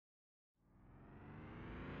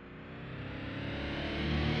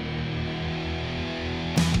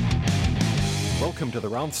Welcome to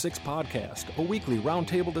the Round 6 Podcast, a weekly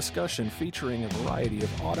roundtable discussion featuring a variety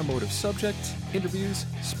of automotive subjects, interviews,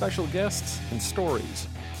 special guests, and stories.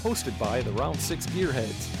 Hosted by the Round 6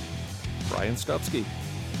 Gearheads, Brian Stupski,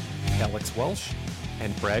 Alex Welsh,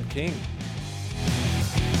 and Brad King.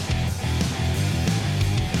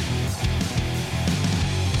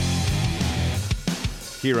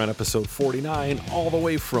 Here on episode 49, all the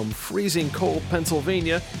way from freezing cold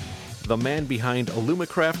Pennsylvania, the man behind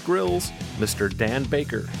Alumacraft Grills, Mr. Dan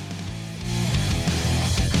Baker.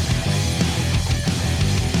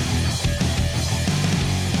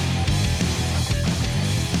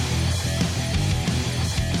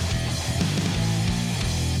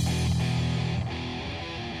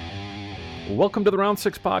 Welcome to the Round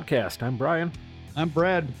 6 Podcast. I'm Brian. I'm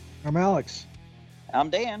Brad. I'm Alex. I'm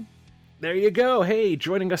Dan. There you go. Hey,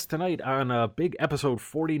 joining us tonight on big episode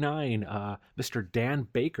 49, Mr. Dan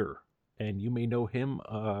Baker. And you may know him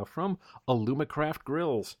from Alumacraft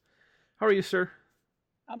Grills. How are you, sir?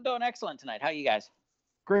 I'm doing excellent tonight. How are you guys?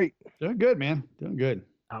 Great. Doing good, man. Doing good.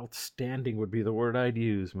 Outstanding would be the word I'd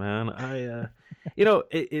use, man.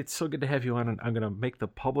 It's so good to have you on, and I'm going to make the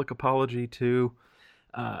public apology, too.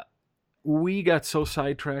 We got so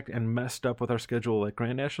sidetracked and messed up with our schedule at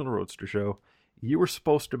Grand National Roadster Show. You were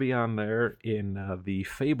supposed to be on there in the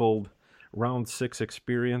fabled Round 6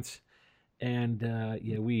 experience. And,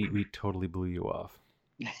 we totally blew you off.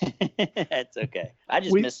 That's okay. I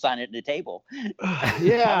just missed signing at the table.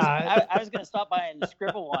 Yeah. I was going to stop by and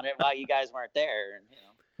scribble on it while you guys weren't there.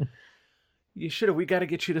 And, You should have. We got to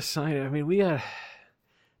get you to sign it. I mean,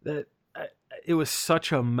 it was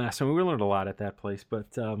such a mess. I mean, we learned a lot at that place.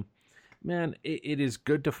 But, man, it is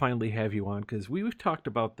good to finally have you on. Because we've talked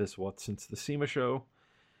about this, since the SEMA show?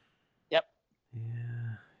 Yep.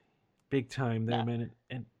 Yeah. Big time there, man.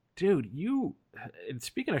 And dude, and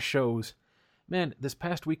speaking of shows, man, this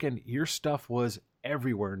past weekend, your stuff was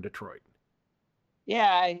everywhere in Detroit.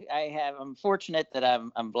 Yeah, I'm fortunate that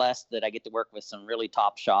I'm blessed that I get to work with some really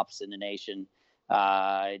top shops in the nation.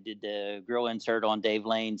 I did the grill insert on Dave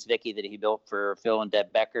Lane's Vicky that he built for Phil and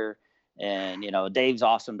Deb Becker. And, Dave's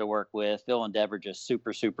awesome to work with. Phil and Deb are just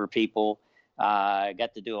super, super people. I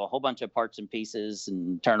got to do a whole bunch of parts and pieces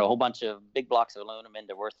and turn a whole bunch of big blocks of aluminum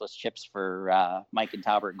into worthless chips for Mike and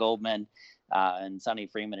Talbert Goldman and Sonny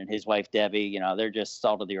Freeman and his wife, Debbie. They're just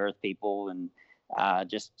salt of the earth people and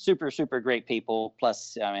just super, super great people.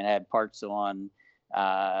 Plus, I had parts on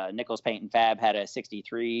Nichols Paint and Fab, had a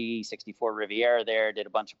 63, 64 Riviera there, did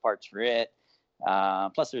a bunch of parts for it.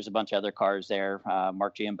 Plus, there's a bunch of other cars there.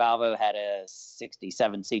 Mark Giambalvo had a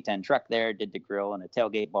 67 C10 truck there, did the grill and a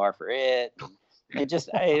tailgate bar for it. It just,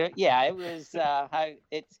 it was,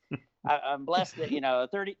 I'm blessed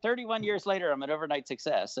that, 31 years later, I'm an overnight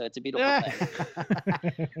success. So it's a beautiful thing.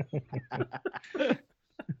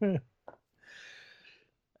 That's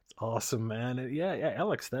awesome, man. Yeah,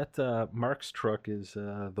 Alex, that Mark's truck is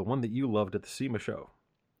the one that you loved at the SEMA show.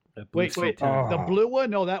 Wait. The blue one?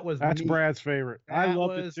 No, that's Brad's favorite. I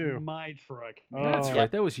loved it too. My truck. That's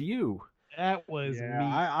right. That was you. That was me.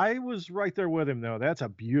 I was right there with him, though. That's a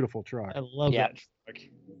beautiful truck. I love that truck.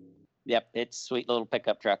 Yep, it's a sweet little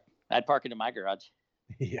pickup truck. I'd park it in my garage.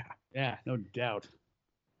 Yeah, no doubt.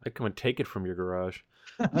 I'd come and take it from your garage.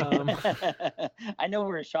 I know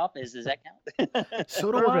where his shop is. Does that count?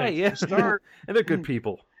 So do I. Yeah, start. And they're good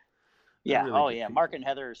people. Yeah. Really good people. Mark and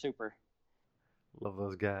Heather are super. Love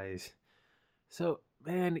those guys. So,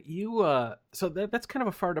 man, so that's kind of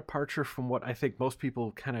a far departure from what I think most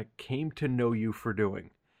people kind of came to know you for doing.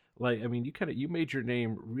 Like, I mean, you made your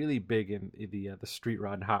name really big in the street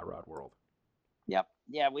rod and hot rod world. Yep.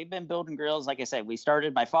 Yeah, we've been building grills. Like I said,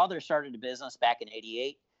 my father started a business back in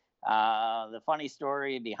 88. The funny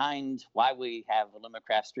story behind why we have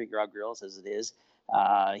Alumacraft street rod grills as it is,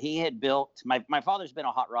 he had built, my father's been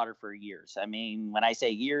a hot rodder for years. I mean, when I say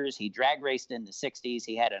years, he drag raced in the 60s.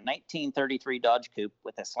 He had a 1933 Dodge Coupe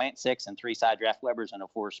with a slant six and 3 side draft Webers and a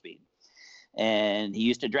 4-speed. And he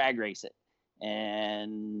used to drag race it.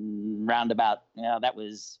 And roundabout, that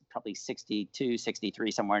was probably 62,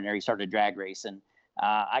 63, somewhere in there, he started drag racing.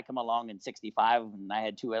 I come along in 65 and I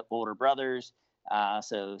had 2 older brothers.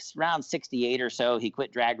 So around 68 or so, he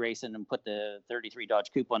quit drag racing and put the 33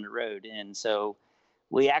 Dodge Coupe on the road. And so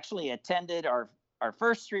we actually attended our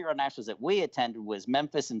first Street Rod Nationals that we attended was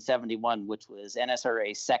Memphis in 71, which was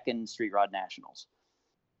NSRA's second Street Rod Nationals.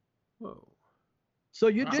 Whoa. So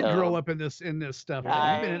you did grow up in this stuff.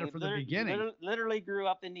 You've been in it from the beginning. Literally grew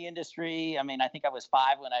up in the industry. I mean, I think I was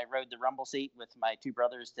 5 when I rode the rumble seat with my 2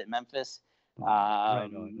 brothers to Memphis. Right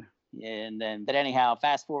on. But anyhow,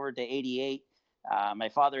 fast forward to 88. My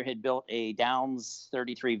father had built a Downs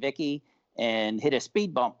 33 Vicky, and hit a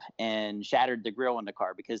speed bump and shattered the grill in the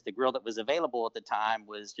car, because the grill that was available at the time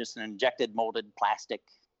was just an injected molded plastic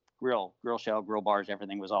grill shell, grill bars,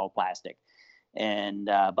 everything was all plastic, and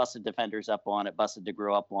busted the fenders up on it, busted the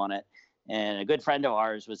grill up on it. And a good friend of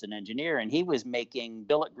ours was an engineer, and he was making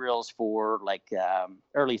billet grills for like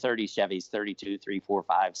early 30s Chevys, 32, 3, 4,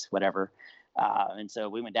 5s, whatever. And so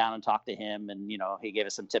we went down and talked to him, and, he gave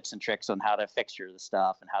us some tips and tricks on how to fixture the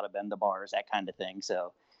stuff and how to bend the bars, that kind of thing.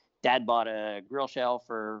 So Dad bought a grill shell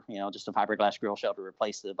for, just a fiberglass grill shell to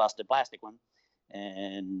replace the busted plastic one.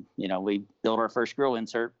 And, we built our first grill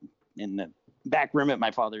insert in the back room at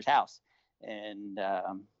my father's house. And,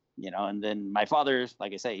 and then my father,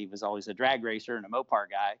 like I say, he was always a drag racer and a Mopar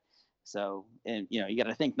guy. So, and, you got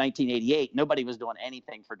to think 1988, nobody was doing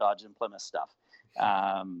anything for Dodge and Plymouth stuff.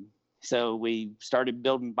 So we started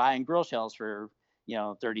buying grill shells for,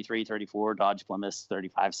 33, 34 Dodge Plymouths,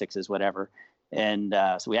 35, 6s, whatever. And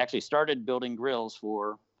so we actually started building grills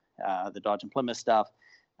for the Dodge and Plymouth stuff.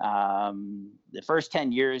 The first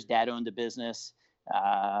 10 years, Dad owned the business.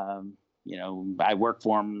 I worked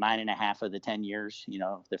for him 9.5 of the 10 years.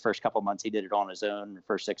 The first couple months he did it on his own, the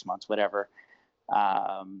first 6 months, whatever.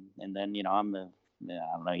 And then, I'm I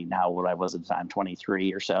don't know even how old I was at the time,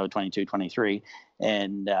 23 or so, 22, 23.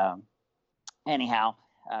 And anyhow,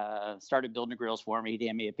 started building the grills for him. He'd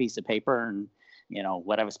hand me a piece of paper and,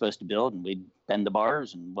 what I was supposed to build, and we'd bend the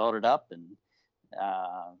bars and weld it up. And,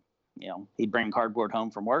 he'd bring cardboard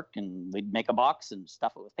home from work, and we'd make a box and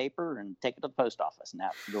stuff it with paper and take it to the post office, and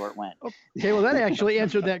out the door it went. Okay, well, that actually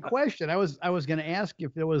answered that question. I was going to ask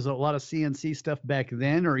if there was a lot of CNC stuff back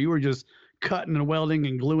then, or you were just cutting and welding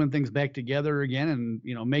and gluing things back together again, and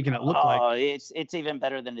making it look like. It's even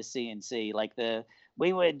better than the CNC. Like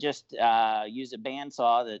we would just use a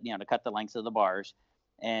bandsaw that to cut the lengths of the bars.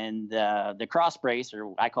 And the cross brace,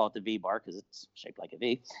 or I call it the V-bar because it's shaped like a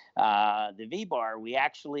V. The V-bar, we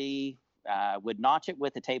actually would notch it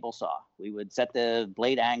with a table saw. We would set the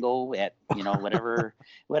blade angle at whatever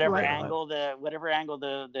Right. angle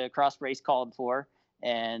the cross brace called for,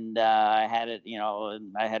 and I had it.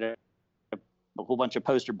 I had a whole bunch of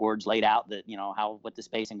poster boards laid out that what the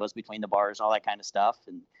spacing was between the bars, all that kind of stuff,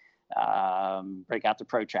 and break out the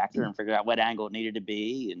protractor and figure out what angle it needed to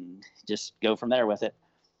be, and just go from there with it.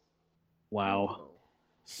 Wow.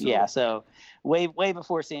 So way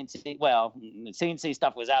before CNC. Well, CNC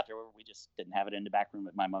stuff was out there. We just didn't have it in the back room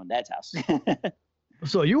at my mom and dad's house.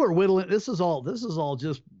 So you were whittling. This is all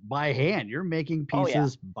just by hand. You're making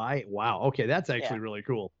pieces by. Wow. Okay, that's actually really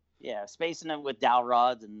cool. Yeah, spacing them with dowel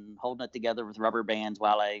rods and holding it together with rubber bands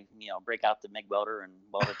while I, break out the MIG welder and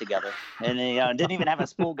weld it together. And didn't even have a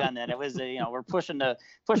spool gun then. It was, we're pushing the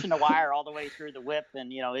wire all the way through the whip,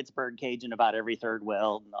 and it's bird caging about every third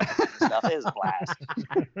weld and all that kind of stuff. It was a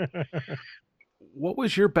blast. What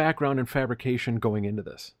was your background in fabrication going into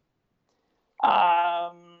this?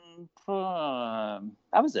 I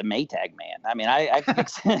was a Maytag man. I mean,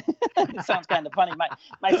 it sounds kind of funny.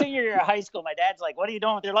 My senior year of high school, my dad's like, "What are you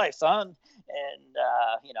doing with your life, son?" And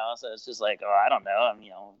so it's just like, "Oh, I don't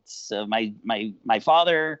know." So my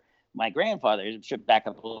grandfather, should back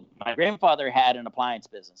up a little. My grandfather had an appliance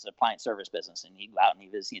service business, and he'd go out and he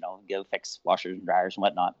was, go fix washers and dryers and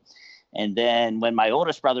whatnot. And then when my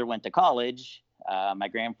oldest brother went to college, my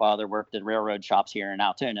grandfather worked at railroad shops here in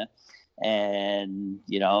Altoona. And,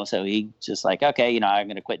 so he just like, okay, I'm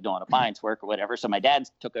going to quit doing appliance work or whatever. So my dad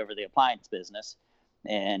took over the appliance business,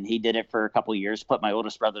 and he did it for a couple of years, put my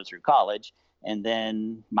oldest brother through college. And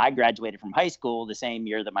then I graduated from high school the same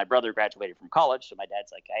year that my brother graduated from college. So my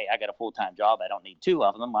dad's like, hey, I got a full-time job. I don't need two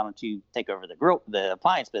of them. Why don't you take over the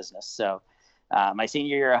appliance business? So my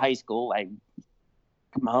senior year of high school, I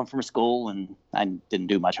come home from school, and I didn't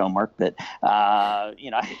do much homework, but, I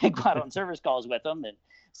go out on service calls with them. And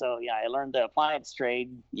so, I learned the appliance trade,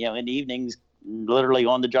 in the evenings, literally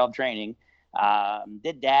on the job training.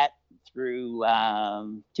 Did that through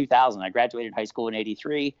 2000. I graduated high school in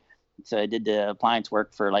 83. So I did the appliance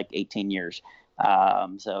work for like 18 years.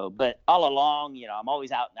 But all along, I'm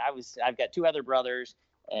always out. I've got two other brothers,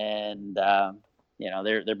 and,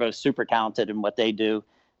 they're both super talented in what they do.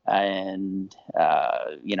 And,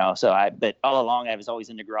 but all along I was always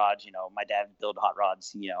in the garage. My dad built hot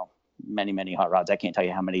rods, many, many hot rods. I can't tell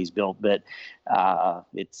you how many he's built, but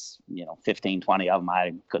it's, 15, 20 of them.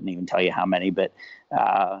 I couldn't even tell you how many, but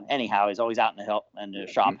anyhow, he's always out in the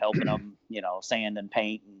shop helping them, sand and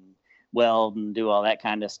paint and weld and do all that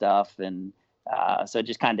kind of stuff. And so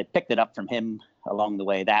just kind of picked it up from him along the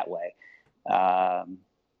way that way.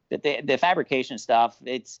 But the fabrication stuff,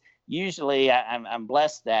 it's usually I'm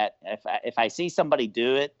blessed that if I see somebody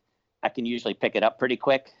do it, I can usually pick it up pretty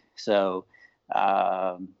quick. So,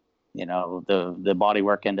 the body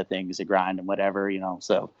work end of things, the grind and whatever,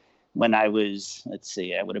 So when I was, let's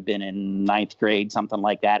see, I would have been in ninth grade, something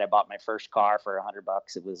like that. I bought my first car for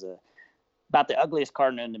 $100. It was about the ugliest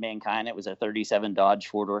car known to mankind. It was a 37 Dodge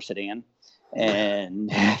 4-door sedan.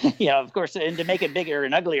 And, of course, and to make it bigger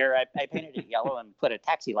and uglier, I painted it yellow and put a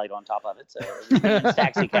taxi light on top of it. So it was a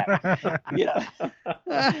taxi cab,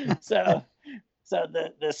 So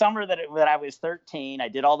the summer that I was 13, I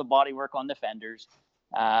did all the body work on the fenders.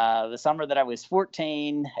 The summer that I was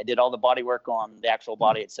 14, I did all the body work on the actual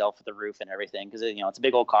body itself, with the roof and everything, because it's a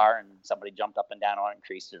big old car, and somebody jumped up and down on it and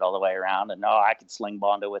creased it all the way around. And I could sling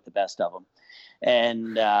Bondo with the best of them.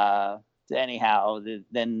 And anyhow,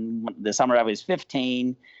 then the summer I was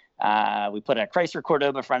 15, we put a Chrysler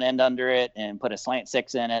Cordoba front end under it and put a slant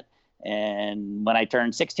six in it. And when I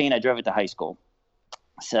turned 16, I drove it to high school.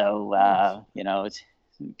 So it's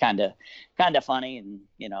kind of funny, and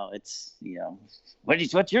it's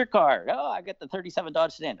what's your car? Oh, I got the 37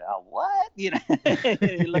 Dodge sedan. Oh, what? You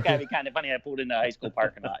look at me kind of funny. I pulled into a high school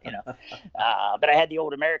parking lot, but I had the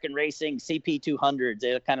old American Racing CP200s.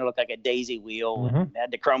 They kind of look like a daisy wheel, and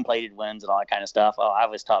had the chrome plated winds and all that kind of stuff. Oh, I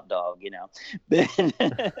was top dog,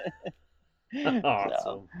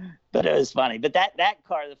 Awesome. But it was funny. But that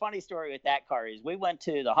car, the funny story with that car is we went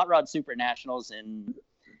to the Hot Rod Super Nationals in,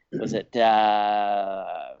 was it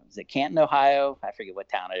Canton, Ohio? I forget what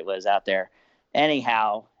town it was out there.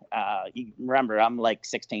 Anyhow, you remember, I'm like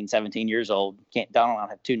 16, 17 years old. Don't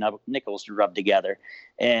have two nickels to rub together.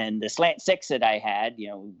 And the slant six that I had,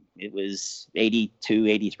 it was 82,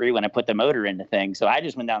 83 when I put the motor in the thing. So I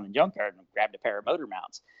just went down to the junkyard and grabbed a pair of motor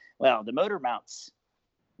mounts. Well, the motor mounts,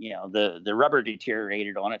 the rubber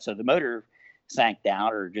deteriorated on it. So the motor sank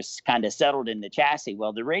down or just kind of settled in the chassis.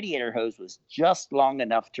 Well, the radiator hose was just long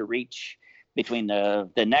enough to reach between the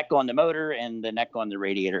neck on the motor and the neck on the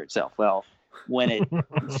radiator itself. Well, when it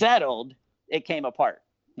settled, it came apart,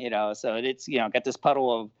 so it's, got this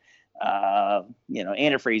puddle of,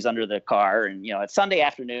 antifreeze under the car. And, it's Sunday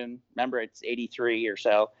afternoon. Remember, it's 83 or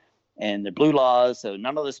so, and the blue laws. So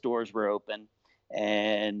none of the stores were open.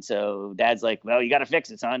 And so Dad's like, well, you got to fix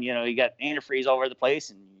it, son. You got antifreeze all over the place,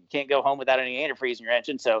 and you can't go home without any antifreeze in your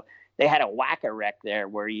engine. So they had a whack-a-wreck there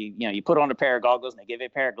where you put on a pair of goggles, and they give you a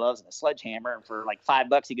pair of gloves and a sledgehammer, and for like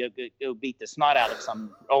 $5 you go beat the snot out of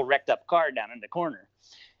some old wrecked up car down in the corner.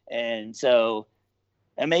 And so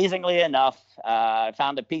amazingly enough, I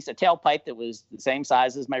found a piece of tailpipe that was the same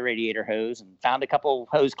size as my radiator hose, and found a couple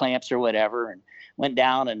hose clamps or whatever, and went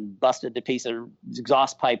down and busted the piece of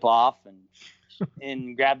exhaust pipe off,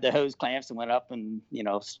 and grabbed the hose clamps and went up and,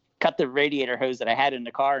 cut the radiator hose that I had in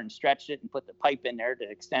the car and stretched it and put the pipe in there to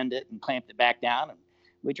extend it and clamped it back down. And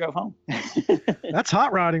we drove home. That's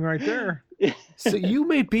hot rodding right there. So you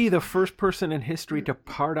may be the first person in history to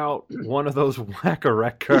part out one of those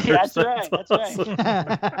whack-a-wreck cars. Yeah, that's right. That's awesome.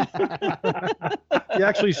 Right. You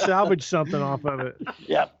actually salvaged something off of it.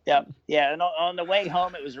 Yep. Yeah. And on the way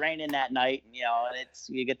home, it was raining that night. And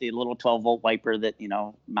you get the little 12-volt wiper that,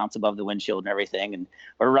 mounts above the windshield and everything. And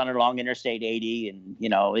we're running along Interstate 80, and,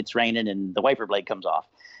 it's raining, and the wiper blade comes off.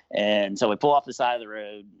 And so we pull off the side of the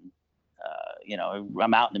road.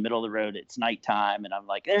 I'm out in the middle of the road. It's nighttime, and I'm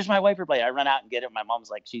like, "There's my wiper blade." I run out and get it. My mom's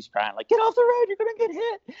like, she's crying, like, "Get off the road! You're gonna get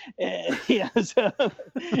hit!" And so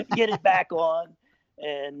get it back on.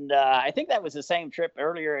 And I think that was the same trip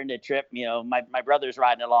earlier in the trip. My brother's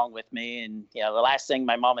riding along with me, and the last thing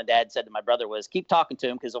my mom and dad said to my brother was, "Keep talking to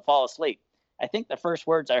him because he'll fall asleep." I think the first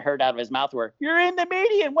words I heard out of his mouth were, "You're in the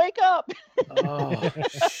median. Wake up!" Oh,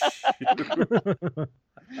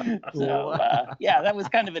 So that was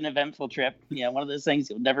kind of an eventful trip. One of those things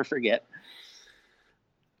you'll never forget.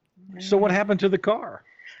 So what happened to the car?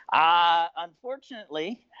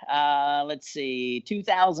 Unfortunately, let's see,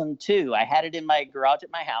 2002, I had it in my garage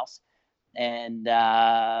at my house, and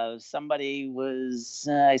somebody was,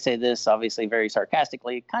 I say this obviously very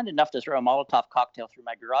sarcastically, kind enough to throw a Molotov cocktail through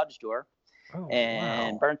my garage door.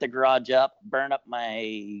 And burnt the garage up, burn up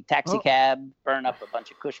my taxi cab, burn up a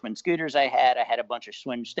bunch of Cushman scooters I had. I had a bunch of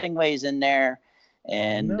Swinge Stingways in there.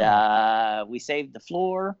 And we saved the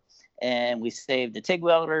floor, and we saved the TIG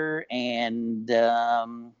welder, and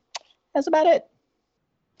that's about it.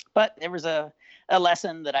 But there was a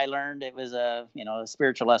lesson that I learned. It was a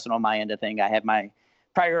spiritual lesson on my end of thing. I had my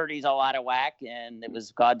priorities all out of whack, and it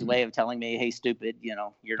was God's way of telling me, "Hey, stupid, you're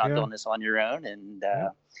not doing this on your own."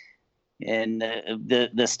 And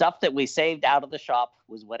the stuff that we saved out of the shop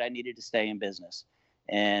was what I needed to stay in business.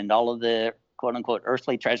 And all of the quote unquote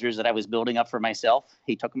earthly treasures that I was building up for myself,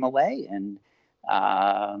 he took them away. And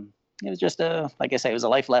it was just like I say, it was a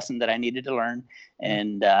life lesson that I needed to learn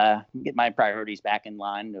and get my priorities back in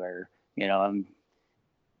line, where, I'm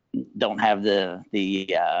don't have the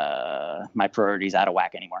my priorities out of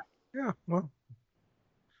whack anymore. Yeah, well,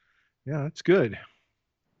 yeah, that's good.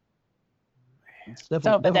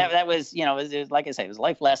 So, but that was, you know, it was like I say, it was a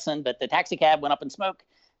life lesson. But the taxi cab went up in smoke,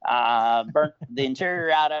 burnt the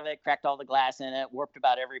interior out of it, cracked all the glass in it, warped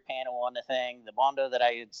about every panel on the thing. The Bondo that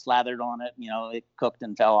I had slathered on it, you know, it cooked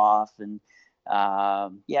and fell off, and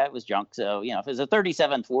yeah, it was junk. So, you know, if it was a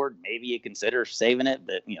 37 Ford, maybe you consider saving it,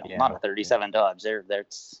 but you know, not a 37 Dodge.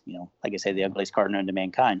 That's, you know, like I say, the ugliest car known to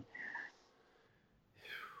mankind.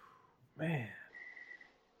 Man,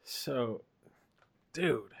 so,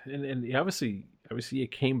 dude, and obviously you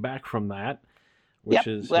came back from that, which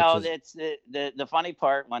is it's the funny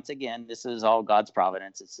part. Once again, this is all God's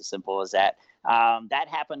providence. It's as simple as that. That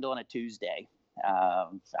happened on a Tuesday.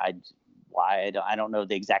 I don't know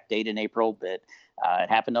the exact date in April, but it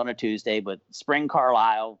happened on a Tuesday. But Spring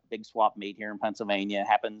Carlisle, big swap meet here in Pennsylvania,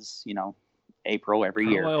 happens, you know, April every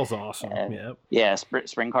year. Carlisle's awesome. Yeah,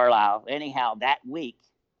 Spring Carlisle. Anyhow, that week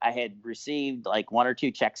I had received like 1 or 2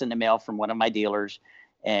 checks in the mail from one of my dealers,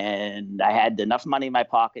 and I had enough money in my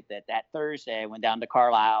pocket that Thursday I went down to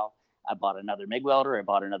Carlisle. I bought another MIG welder. I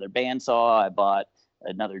bought another bandsaw. I bought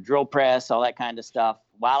another drill press, all that kind of stuff.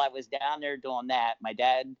 While I was down there doing that, my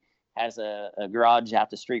dad has a garage out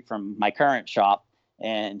the street from my current shop,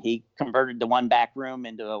 and he converted the one back room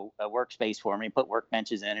into a workspace for me, put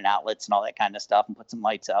workbenches in and outlets and all that kind of stuff, and put some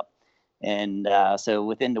lights up. And so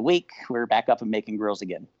within the week, we're back up and making grills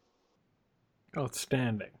again.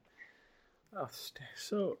 Outstanding.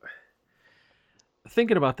 So,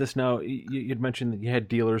 thinking about this now, you'd mentioned that you had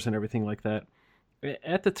dealers and everything like that.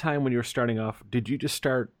 At the time when you were starting off, did you just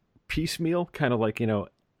start piecemeal, kind of like, you know,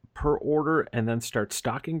 per order, and then start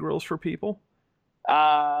stocking grills for people?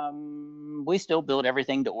 We still build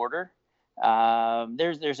everything to order.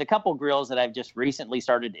 There's a couple grills that I've just recently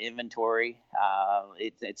started to inventory.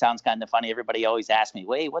 It sounds kind of funny. Everybody always asks me,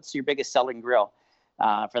 "Wait, what's your biggest selling grill?"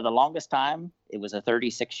 For the longest time, it was a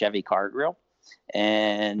 36 Chevy car grill,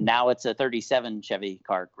 and now it's a 37 Chevy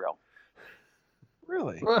car grill.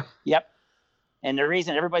 Really? Yep. And the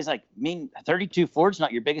reason everybody's like, "Mean 32 Ford's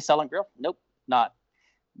not your biggest selling grill?" Nope, not.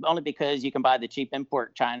 Only because you can buy the cheap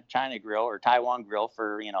import China grill or Taiwan grill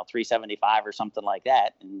for, you know, $375 or something like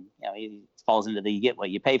that, and you know, he falls into the you get what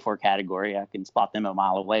you pay for category. I can spot them a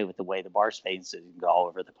mile away with the way the bar spaces go all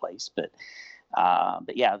over the place. But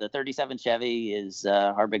yeah, the 37 Chevy is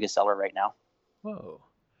our biggest seller right now. Whoa.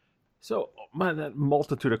 So that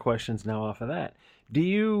multitude of questions now off of that.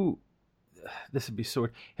 This would be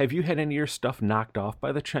sort. Have you had any of your stuff knocked off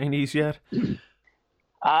by the Chinese yet?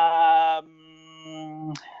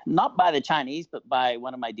 Not by the Chinese, but by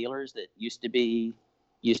one of my dealers that used to be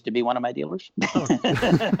one of my dealers. Oh.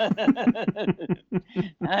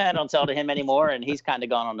 I don't sell to him anymore, and he's kind of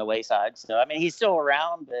gone on the wayside. So, I mean, he's still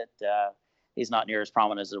around, but he's not near as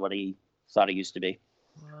prominent as what he thought he used to be.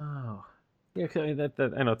 Wow. Yeah,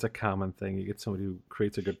 that I know it's a common thing. You get somebody who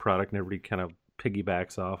creates a good product, and everybody kind of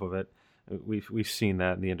piggybacks off of it. We've seen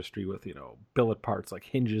that in the industry with, you know, billet parts like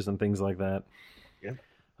hinges and things like that. Yeah.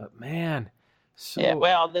 But man. So... Yeah,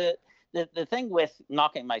 well, the thing with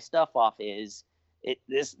knocking my stuff off is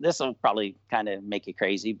this will probably kind of make you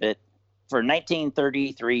crazy, but for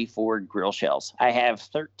 1933 Ford grill shells, I have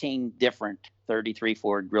 13 different 33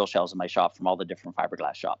 Ford grill shells in my shop from all the different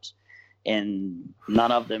fiberglass shops, and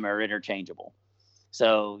none of them are interchangeable.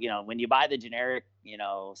 So, you know, when you buy the generic, you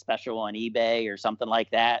know, special on eBay or something like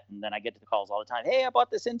that, and then I get the calls all the time, "Hey, I bought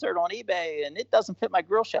this insert on eBay and it doesn't fit my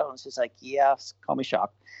grill shell." And it's just like, yeah, call me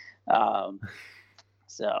shocked.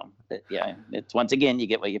 So, yeah, it's once again, you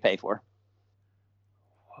get what you pay for.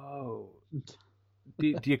 Whoa.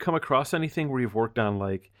 Do you come across anything where you've worked on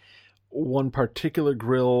like one particular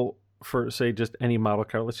grill for, say, just any model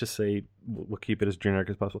car? Let's just say, we'll keep it as generic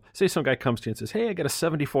as possible. Say some guy comes to you and says, "Hey, I got a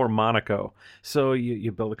 74 Monaco." So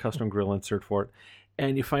you build a custom grill insert for it,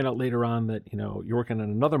 and you find out later on that, you know, you're working on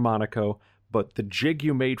another Monaco, but the jig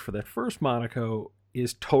you made for that first Monaco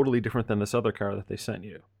is totally different than this other car that they sent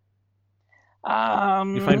you.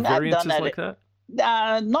 You find variances like that?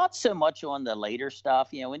 Not so much on the later stuff.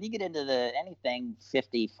 You know, when you get into anything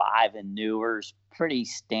 55 and newer is pretty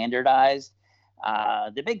standardized.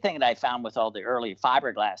 The big thing that I found with all the early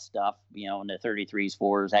fiberglass stuff, you know, in the 33s,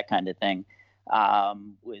 4s, that kind of thing,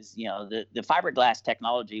 was, you know, the fiberglass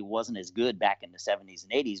technology wasn't as good back in the 70s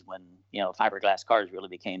and 80s when, you know, fiberglass cars really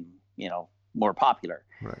became, you know, more popular.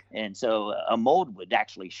 Right. And so a mold would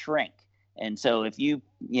actually shrink. And so if you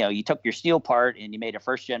took your steel part and you made a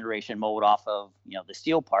first generation mold off of, you know, the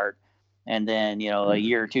steel part, And then, a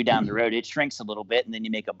year or two down the road, it shrinks a little bit. And then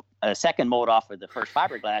you make a second mold off of the first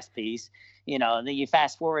fiberglass piece, and then you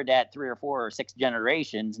fast forward that 3 or 4 or 6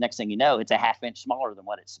 generations. Next thing you know, it's a ½ inch smaller than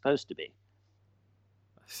what it's supposed to be.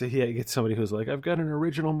 So yeah, you get somebody who's like, I've got an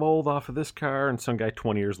original mold off of this car, and some guy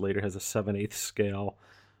 20 years later has a 7/8 scale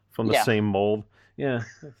from the same mold. Yeah.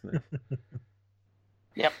 That's nice.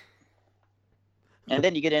 Yep. And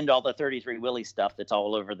then you get into all the 33 Willie stuff that's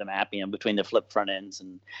all over the map, between the flip front ends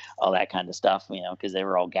and all that kind of stuff, because they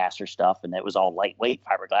were all gasser stuff, and it was all lightweight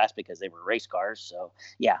fiberglass because they were race cars. So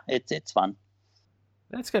yeah, it's fun.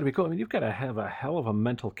 That's got to be cool. I mean, you've got to have a hell of a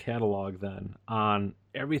mental catalog then on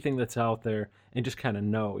everything that's out there, and just kind of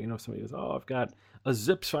know, somebody goes, oh, I've got a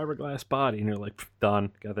Zips fiberglass body, and you're like,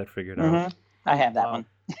 done, got that figured out. I have that one.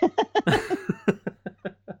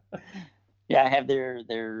 Yeah, I have their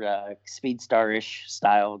Speedstar-ish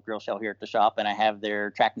style grill shell here at the shop, and I have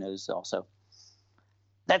their track nose also.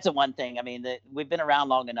 That's the one thing. I mean, we've been around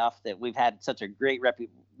long enough that we've had such a great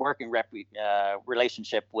working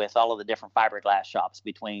relationship with all of the different fiberglass shops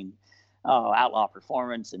between Outlaw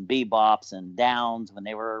Performance and Bebops and Downs when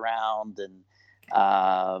they were around, and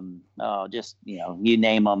you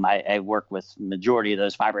name them. I work with majority of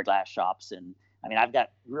those fiberglass shops, and I mean, I've got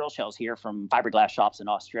grill shells here from fiberglass shops in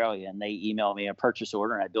Australia, and they email me a purchase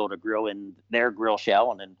order, and I build a grill in their grill shell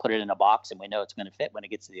and then put it in a box, and we know it's going to fit when it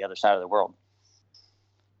gets to the other side of the world.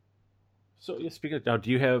 So, speaking of now, do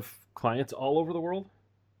you have clients all over the world?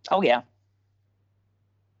 Oh, yeah.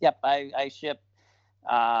 Yep, I ship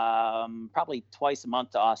probably twice a month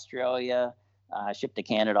to Australia. I ship to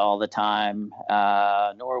Canada all the time.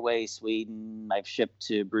 Norway, Sweden. I've shipped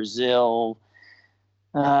to Brazil.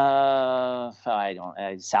 South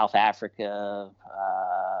Africa.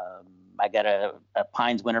 I got a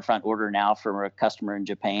Pines Winterfront order now from a customer in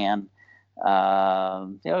Japan. They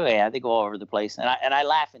go all over the place, and I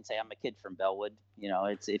laugh and say I'm a kid from Bellwood.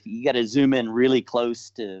 It's if you got to zoom in really close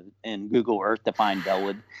to in Google Earth to find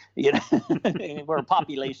Bellwood. We're a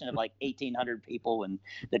population of like 1,800 people, and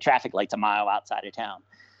the traffic light's a mile outside of town.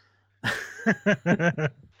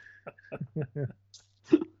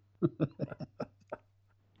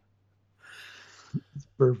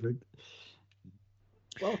 Perfect.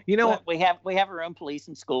 Well, we have our own police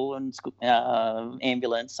and school and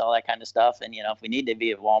ambulance, all that kind of stuff. And if we need to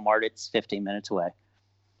be at Walmart, it's 15 minutes away.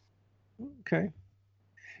 Okay.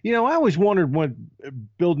 I always wondered when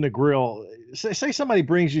building a grill. Say somebody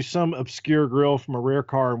brings you some obscure grill from a rare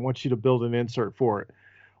car and wants you to build an insert for it.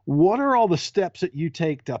 What are all the steps that you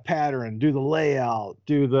take to pattern, do the layout,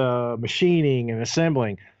 do the machining and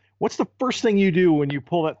assembling? What's the first thing you do when you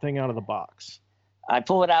pull that thing out of the box? I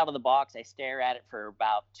pull it out of the box. I stare at it for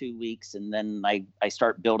about 2 weeks, and then I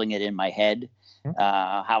start building it in my head,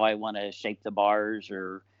 how I want to shape the bars.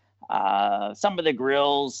 Or some of the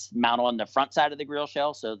grills mount on the front side of the grill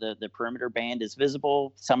shell, so the perimeter band is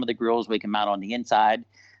visible. Some of the grills we can mount on the inside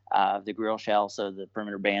of the grill shell, so the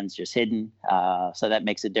perimeter band's just hidden. So that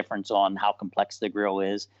makes a difference on how complex the grill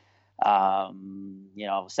is.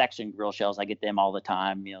 Section grill shells, I get them all the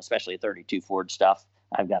time, especially 32 Ford stuff.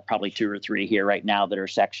 I've got probably 2 or 3 here right now that are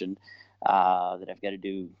sectioned, that I've got to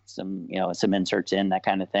do some inserts in, that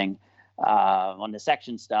kind of thing. On the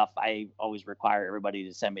section stuff, I always require everybody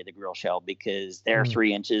to send me the grill shell because their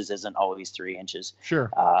 3 inches isn't always 3 inches. Sure.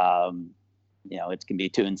 It can be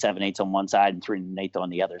 2 7/8 on one side and 3 1/8 on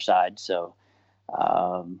the other side. So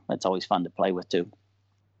it's always fun to play with too.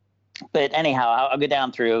 But anyhow, I'll go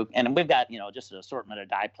down through, and we've got, just an assortment of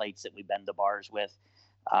die plates that we bend the bars with.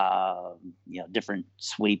 Different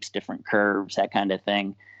sweeps, different curves, that kind of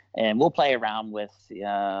thing. And we'll play around with,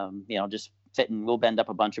 just fitting. We'll bend up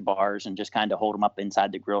a bunch of bars and just kind of hold them up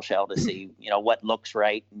inside the grill shell to see, what looks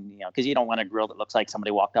right. And, because you don't want a grill that looks like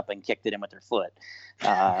somebody walked up and kicked it in with their foot.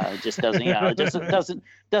 It just doesn't, doesn't.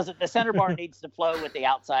 The center bar needs to flow with the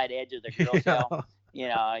outside edge of the grill shell.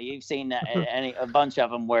 You've seen a bunch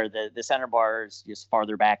of them where the center bar is just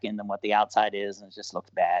farther back in than what the outside is, and it just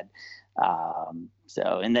looks bad.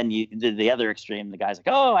 And then the other extreme, the guy's like,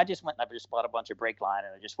 oh, I just bought a bunch of brake line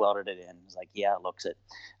and I just welded it in. It's like, yeah, it looks it.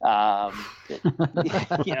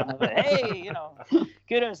 Hey,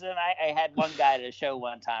 kudos. And I had one guy at a show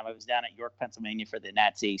one time. I was down at York, Pennsylvania for the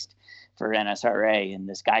Nats East for NSRA, and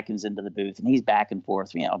this guy comes into the booth and he's back and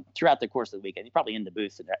forth, throughout the course of the weekend. He's probably in the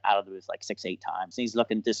booth and out of the booth like 6-8 times. And he's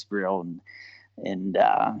looking at this grill and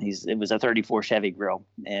it was a 34 Chevy grill.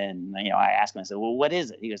 And, I asked him, I said, well, what is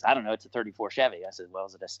it? He goes, I don't know. It's a 34 Chevy. I said, well,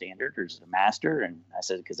 is it a standard or is it a master? And I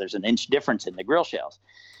said, because there's an inch difference in the grill shells.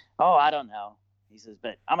 Oh, I don't know. He says,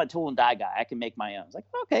 but I'm a tool and die guy. I can make my own. I was like,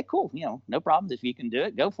 okay, cool. No problems. If you can do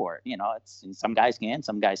it, go for it. It's some guys can,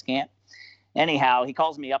 some guys can't. anyhow, he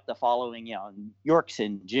calls me up the following, York's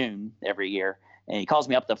in June every year. And he calls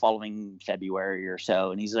me up the following February or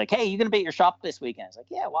so. And he's like, hey, you going to be at your shop this weekend? I was like,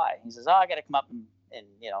 yeah, why? He says, I got to come up and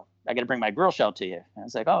I got to bring my grill shell to you. And I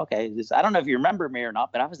was like, oh, okay. He says, I don't know if you remember me or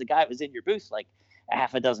not, but I was the guy that was in your booth like a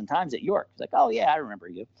half a dozen times at York. He's like, oh, yeah, I remember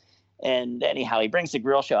you. And anyhow, he brings the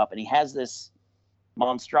grill shell up and he has this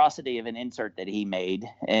monstrosity of an insert that he made.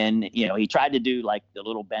 And, he tried to do like the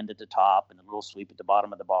little bend at the top and the little sweep at the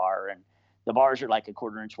bottom of the bar. And the bars are like a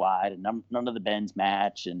 1/4 inch wide and none of the bends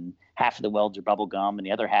match. And half of the welds are bubble gum and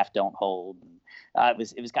the other half don't hold. And,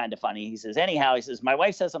 it was kind of funny. He says, anyhow, my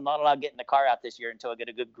wife says I'm not allowed getting the car out this year until I get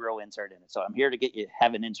a good grill insert in it. So I'm here to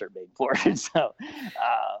have an insert made for it. So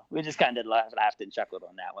we just kind of laughed and chuckled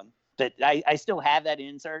on that one. But I still have that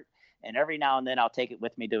insert. And every now and then I'll take it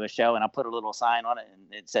with me to a show and I'll put a little sign on it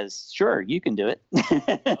and it says, sure, you can do it.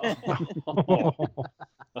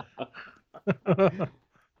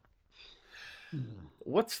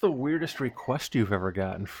 What's the weirdest request you've ever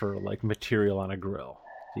gotten for like material on a grill?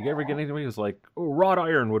 Do you ever get anybody who's like, oh, wrought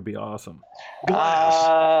iron would be awesome?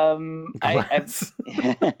 Glass. Glass.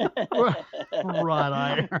 Wrought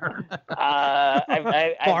iron.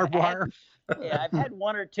 Barbed wire. I've had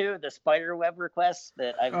one or two of the spider web requests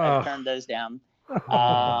that I've turned those down.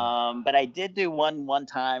 But I did do one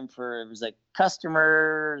time it was a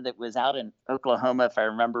customer that was out in Oklahoma, if I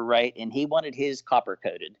remember right, and he wanted his copper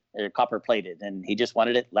coated or copper plated, and he just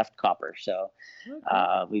wanted it left copper. So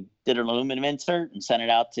we did an aluminum insert and sent it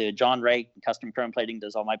out to John Wright. Custom Chrome Plating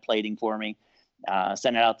does all my plating for me.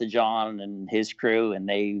 Sent it out to John and his crew, and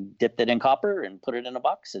they dipped it in copper and put it in a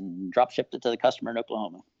box and drop shipped it to the customer in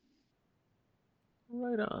Oklahoma.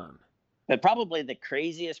 Right on. But probably the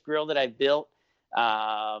craziest grill that I've built,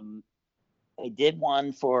 I did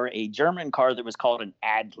one for a German car that was called an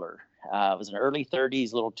Adler. It was an early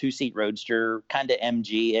 30s little 2-seat roadster, kind of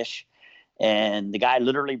MG-ish. And the guy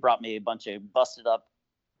literally brought me a bunch of busted up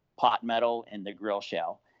pot metal and the grill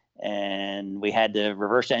shell. And we had to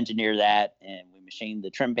reverse engineer that, and we machined the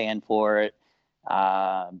trim band for it,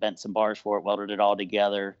 bent some bars for it, welded it all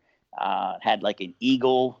together. Had like an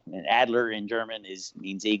eagle, an Adler in German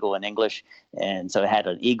means eagle in English. And so it had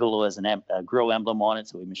an eagle as a grill emblem on it.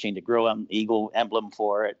 So we machined a eagle emblem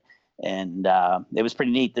for it. And it was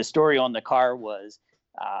pretty neat. The story on the car was,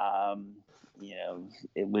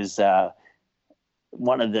 it was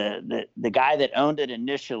one of the guy that owned it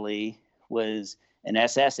initially was an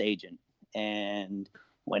SS agent. And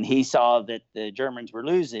when he saw that the Germans were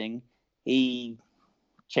losing, he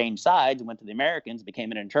changed sides and went to the Americans, became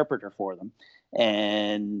an interpreter for them.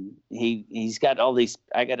 And he's got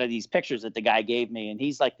I got all these pictures that the guy gave me, and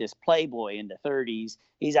he's like this playboy in the 30s.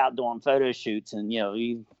 He's out doing photo shoots and,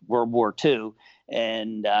 World War II.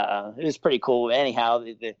 And it was pretty cool. Anyhow,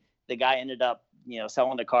 the guy ended up,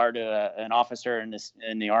 selling the car to an officer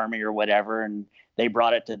in the Army or whatever. And they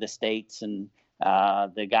brought it to the States, and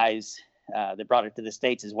the guys that brought it to the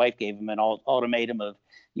States, his wife gave him an ultimatum of,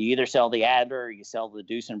 you either sell the Adler or you sell the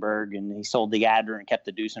Duesenberg. And he sold the Adler and kept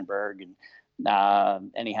the Duesenberg.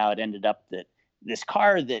 And anyhow, it ended up that this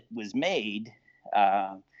car that was made,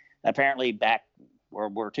 apparently back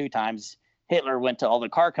World War II times, Hitler went to all the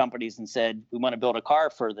car companies and said, we want to build a car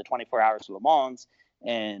for the 24 Hours of Le Mans.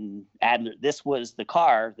 And Adler, this was the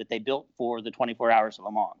car that they built for the 24 Hours of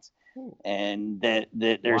Le Mans. And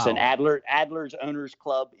there's an Adler's Owners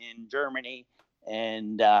Club in Germany.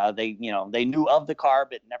 And they knew of the car,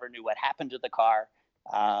 but never knew what happened to the car.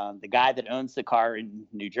 The guy that owns the car in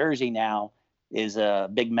New Jersey now is a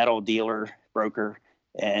big metal dealer broker,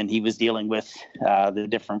 and he was dealing with the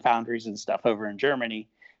different foundries and stuff over in Germany.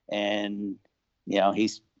 And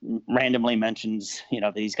he's randomly mentions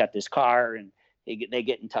that he's got this car, and they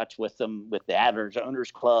get in touch with them with the Adler's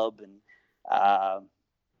Owners Club, and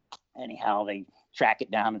anyhow they track it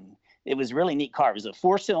down. And it was a really neat car. It was a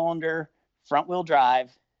 4-cylinder. Front-wheel drive,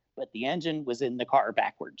 but the engine was in the car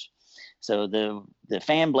backwards. So the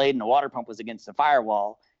fan blade and the water pump was against the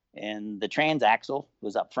firewall, and the transaxle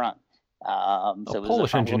was up front. So it was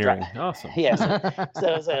Polish engineering. Awesome. Yeah. So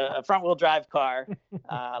it was a front-wheel drive car.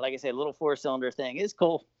 Like I said, a little 4-cylinder thing. It's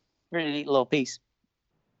cool. Really neat little piece.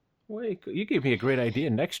 Wait, you gave me a great idea.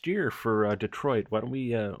 Next year for Detroit, why don't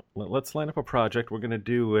we let's line up a project. We're going to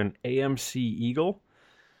do an AMC Eagle.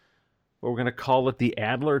 We're going to call it the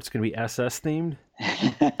Adler. It's going to be SS themed. So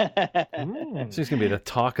it's going to be the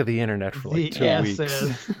talk of the internet for like 2 weeks. The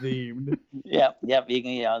SS themed. Yep. You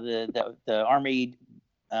can, the Army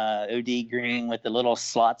OD green with the little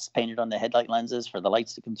slots painted on the headlight lenses for the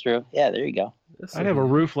lights to come through. Yeah, there you go. I'd have a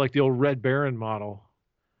roof like the old Red Baron model.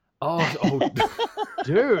 Oh,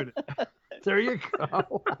 dude. There you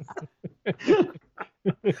go.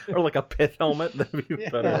 Or like a pith helmet. That'd be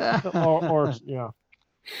better. Yeah. or yeah.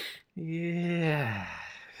 Yeah.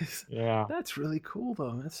 Yeah. That's really cool,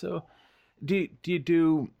 though. That's so. Do you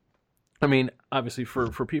do? I mean, obviously,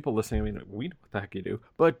 for people listening, I mean, we know what the heck you do.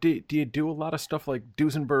 But do you do a lot of stuff like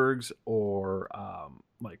Duesenbergs or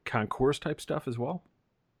like concours type stuff as well?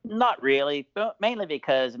 Not really, but mainly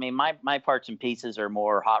because I mean my parts and pieces are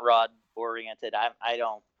more hot rod oriented. I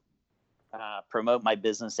don't promote my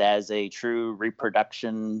business as a true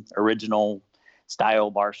reproduction original style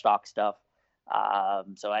bar stock stuff.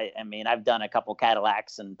 So I mean I've done a couple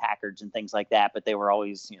Cadillacs and Packards and things like that, but they were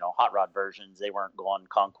always hot rod versions. They weren't going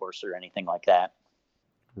concourse or anything like that.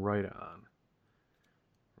 Right on.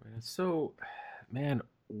 Right on. So, man,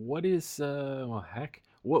 what is well, heck.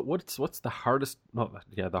 What's the hardest? Well,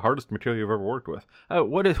 yeah, the hardest material you've ever worked with.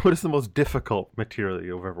 What is the most difficult material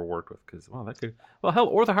you've ever worked with? Because hell,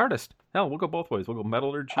 or the hardest. Hell, we'll go both ways. We'll go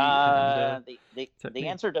metallurgy. The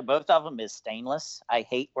answer to both of them is stainless. I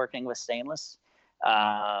hate working with stainless.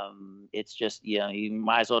 It's just you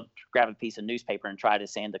might as well grab a piece of newspaper and try to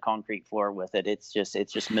sand the concrete floor with it. It's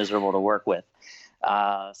just miserable to work with.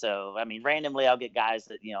 So I mean, randomly I'll get guys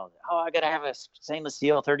that I gotta have a stainless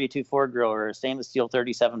steel 32 Ford grill or a stainless steel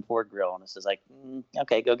 37 Ford grill, and it's just like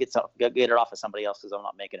okay, go get it off of somebody else because I'm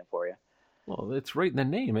not making it for you. Well, it's right in the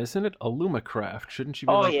name, isn't it? Alumacraft. Shouldn't you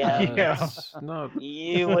be? Oh like, yeah. No.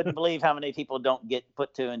 You wouldn't believe how many people don't get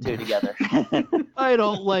put two and two together. I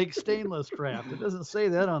don't like stainless craft. It doesn't say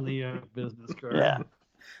that on the business card. Yeah.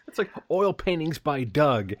 It's like oil paintings by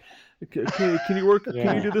Doug. Can you work? Yeah.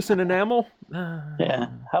 Can you do this in enamel? Yeah.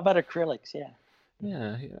 How about acrylics? Yeah.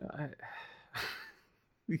 Yeah.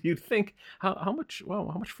 You'd think how much? Well,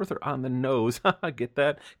 how much further on the nose? I get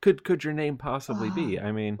that. Could your name possibly be?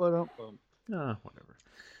 I mean, whatever.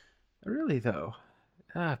 Really though,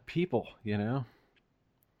 people.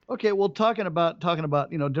 Okay, well, talking about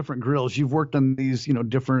different grills. You've worked on these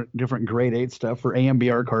different grade 8 stuff for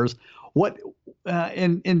AMBR cars. What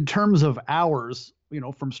in terms of hours,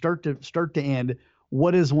 from start to end,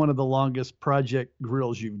 what is one of the longest project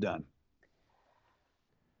grills you've done?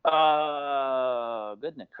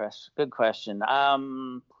 Good question.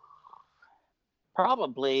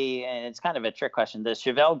 Probably, and it's kind of a trick question. The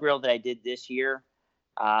Chevelle grill that I did this year,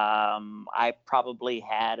 I probably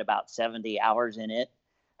had about 70 hours in it.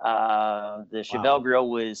 The Chevelle grill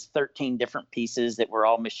was 13 different pieces that were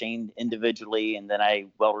all machined individually, and then I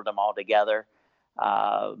welded them all together.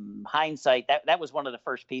 Hindsight, that was one of the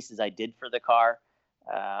first pieces I did for the car.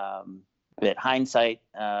 But hindsight,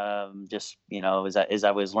 just as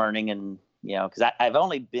I was learning, and because I've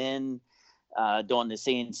only been doing the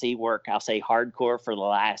CNC work, I'll say hardcore, for the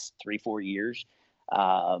last 3-4 years.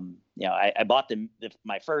 I bought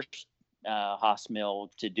my first Haas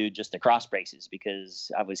mill to do just the cross braces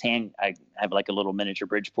because I have like a little miniature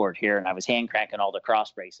Bridgeport here, and I was hand cranking all the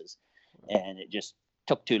cross braces, and it just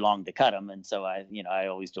took too long to cut them. And so I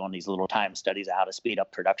always doing these little time studies of how to speed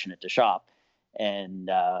up production at the shop. And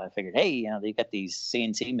I figured, hey, they got these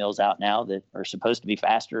CNC mills out now that are supposed to be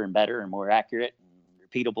faster and better and more accurate and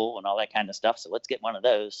repeatable and all that kind of stuff. So let's get one of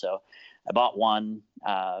those. So I bought one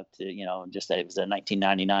just that it was a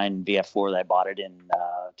 1999 VF4 that I bought it in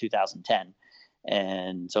 2010.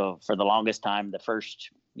 And so for the longest time, the first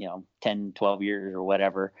 10, 12 years or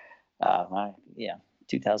whatever,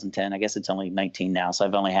 2010, I guess it's only 19 now. So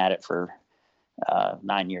I've only had it for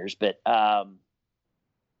 9 years. But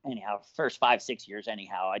anyhow, first 5-6 years,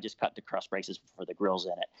 I just cut the cross braces for the grills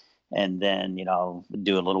in it. And then,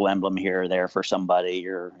 do a little emblem here or there for somebody,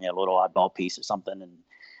 or a little oddball piece or something. And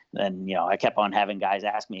then, I kept on having guys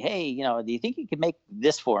ask me, hey, do you think you could make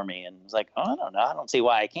this for me? And I was like, oh, I don't know. I don't see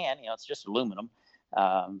why I can. It's just aluminum.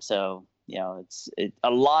 So a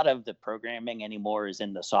lot of the programming anymore is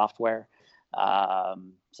in the software.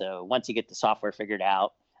 So once you get the software figured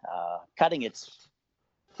out, cutting it's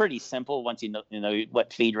pretty simple once you know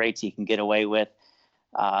what feed rates you can get away with.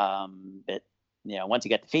 But once you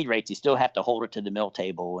get the feed rates, you still have to hold it to the mill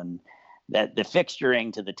table, and that the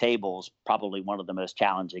fixturing to the table is probably one of the most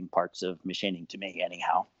challenging parts of machining to me,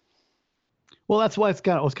 anyhow. Well, that's why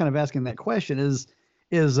I was kind of asking that question. Is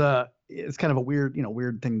it's kind of a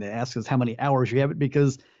weird thing to ask, is how many hours you have it,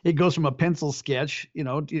 because it goes from a pencil sketch,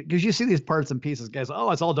 because you see these parts and pieces, guys,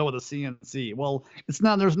 it's all done with a CNC. Well, it's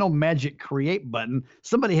not. There's no magic create button.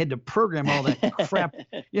 Somebody had to program all that crap,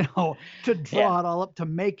 to draw it all up to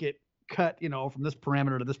make it cut, from this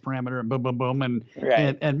parameter to this parameter, and boom, boom, boom,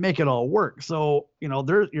 and make it all work. So,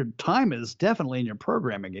 your time is definitely in your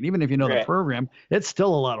programming, and even if you know the program, it's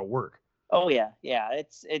still a lot of work. Oh yeah.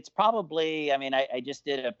 It's probably, I just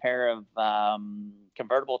did a pair of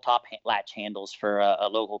convertible top latch handles for a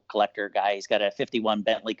local collector guy. He's got a 51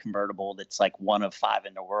 Bentley convertible that's like one of 5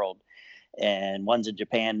 in the world. And one's in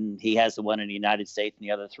Japan. He has the one in the United States, and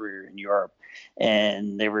the other 3 are in Europe.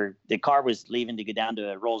 And the car was leaving to go down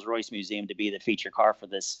to a Rolls-Royce museum to be the feature car for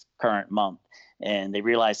this current month. And they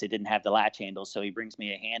realized they didn't have the latch handle, so he brings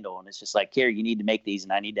me a handle, and it's just like, here, you need to make these,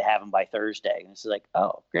 and I need to have them by Thursday. And it's like,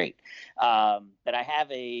 oh, great. But I have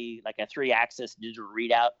a 3-axis digital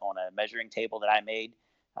readout on a measuring table that I made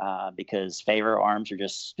because Favor arms are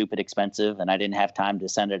just stupid expensive, and I didn't have time to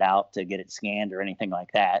send it out to get it scanned or anything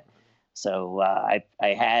like that. So I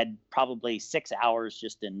had probably 6 hours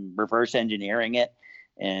just in reverse engineering it,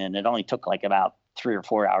 and it only took like about 3 or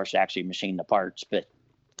 4 hours to actually machine the parts.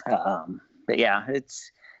 But yeah,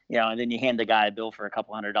 it's, and then you hand the guy a bill for a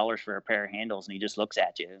couple $100 for a pair of handles, and he just looks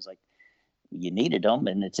at you. It's like, you needed them,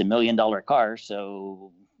 and it's $1 million car,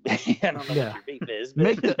 so I don't know what your beef is.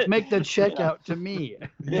 But, make the check out to me.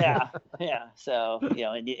 yeah. So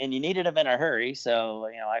and you needed them in a hurry, so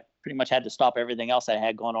I pretty much had to stop everything else I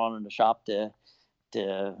had going on in the shop to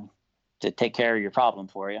take care of your problem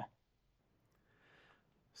for you.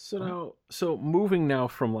 So moving now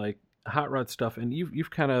from like hot rod stuff, and you've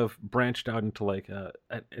kind of branched out into like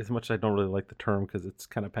as much as I don't really like the term because it's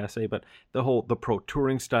kind of passe, but the pro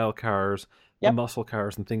touring style cars, the muscle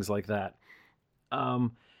cars, and things like that.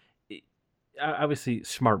 Obviously,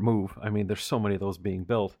 smart move. I mean, there's so many of those being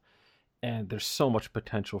built, and there's so much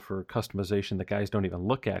potential for customization that guys don't even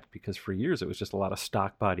look at, because for years it was just a lot of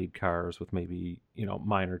stock bodied cars with maybe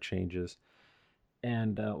minor changes.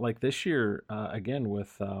 And like this year, again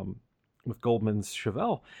with Goldman's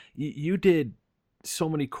Chevelle, you did so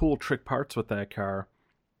many cool trick parts with that car.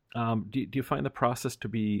 Do you find the process to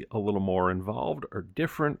be a little more involved or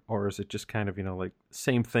different, or is it just kind of like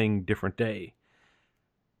same thing, different day,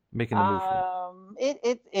 making the move?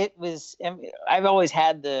 It was. I've always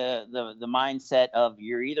had the mindset of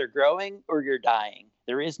you're either growing or you're dying.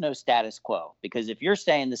 There is no status quo, because if you're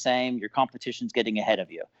staying the same, your competition's getting ahead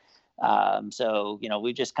of you. So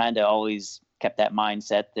we just kind of always kept that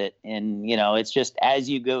mindset that, and it's just as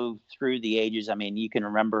you go through the ages. I mean, you can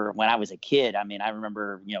remember when I was a kid. I mean, I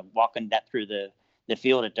remember walking that through the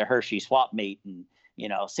field at the Hershey swap meet, and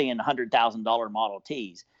seeing $100,000 Model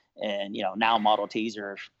Ts, and now Model Ts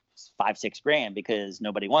are $5-6 grand because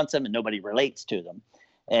nobody wants them and nobody relates to them.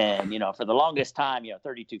 And for the longest time,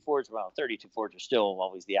 32 Fords are still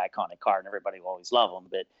always the iconic car, and everybody will always love them.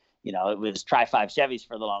 But it was Tri-5 Chevys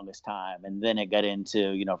for the longest time. And then it got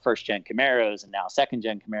into, first-gen Camaros, and now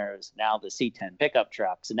second-gen Camaros, now the C10 pickup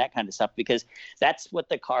trucks and that kind of stuff, because that's what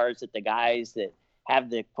the cars that the guys that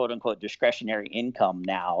have the quote-unquote discretionary income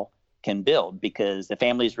now can build, because the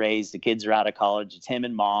family's raised, the kids are out of college, it's him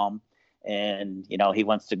and mom, and, he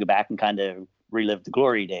wants to go back and kind of relive the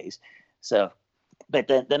glory days. So, but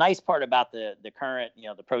the nice part about the current,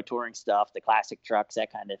 the pro touring stuff, the classic trucks,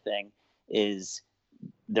 that kind of thing, is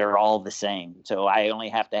they're all the same. So I only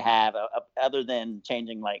have to have, other than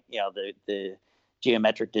changing like, the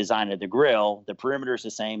geometric design of the grill, the perimeter's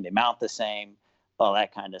the same, they mount the same, all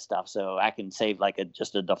that kind of stuff. So I can save like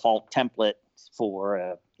just a default template for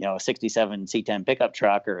a 67 C10 pickup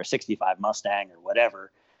truck or a 65 Mustang or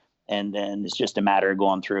whatever. And then it's just a matter of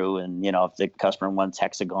going through and, if the customer wants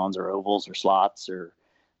hexagons or ovals or slots or,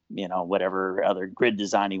 whatever other grid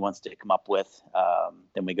design he wants to come up with,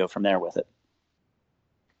 then we go from there with it.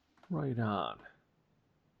 Right on.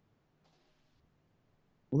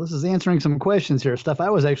 Well, this is answering some questions here, stuff I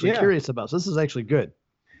was actually curious about. So this is actually good.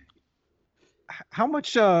 How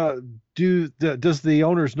much does the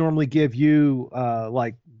owners normally give you,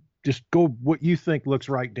 like, just go what you think looks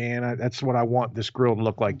right, Dan? That's what I want this grill to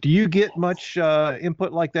look like. Do you get much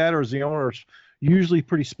input like that, or is the owners usually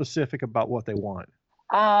pretty specific about what they want?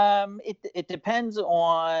 It depends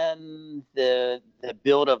on the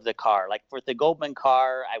build of the car. Like for the Goldman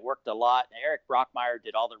car, I worked a lot. Eric Brockmeyer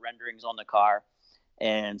did all the renderings on the car.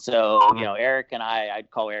 And so, Eric and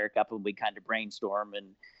I'd call Eric up and we kind of brainstorm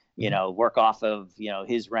and, work off of,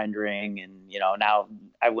 his rendering. And, now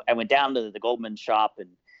I went down to the Goldman shop and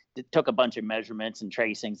took a bunch of measurements and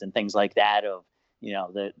tracings and things like that of,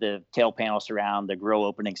 the tail panel surround, the grill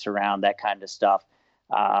opening surround, that kind of stuff.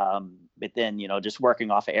 But then, just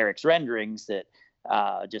working off of Eric's renderings that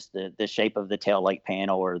just the shape of the tail light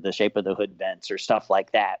panel or the shape of the hood vents or stuff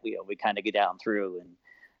like that, we kind of get down through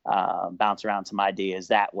and bounce around some ideas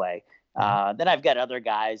that way. Then I've got other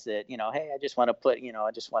guys that, hey, I just want to put,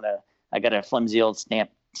 I got a flimsy old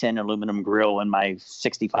stamp tin aluminum grill in my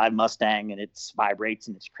 65 Mustang and it vibrates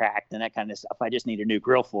and it's cracked and that kind of stuff. I just need a new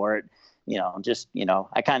grill for it.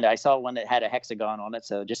 I saw one that had a hexagon on it.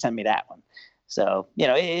 So just send me that one. So,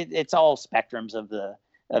 it's all spectrums of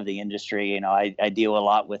the industry. I deal a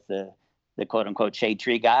lot with the quote unquote shade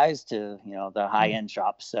tree guys to, the high end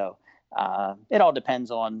shops. So it all depends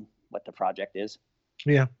on what the project is.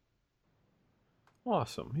 Yeah.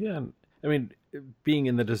 Awesome. Yeah. And, I mean, being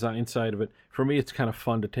in the design side of it, for me, it's kind of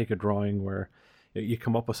fun to take a drawing where you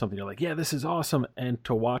come up with something, you're like, yeah, this is awesome. And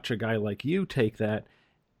to watch a guy like you take that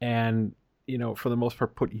and, for the most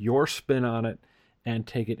part, put your spin on it and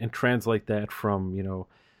take it and translate that from,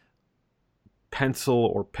 pencil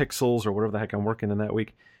or pixels or whatever the heck I'm working in that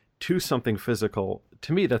week to something physical.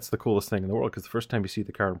 To me, that's the coolest thing in the world, because the first time you see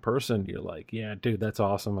the car in person, you're like, yeah, dude, that's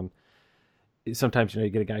awesome. And sometimes, you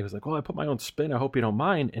get a guy who's like, well, I put my own spin, I hope you don't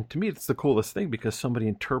mind. And to me, it's the coolest thing because somebody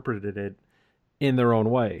interpreted it in their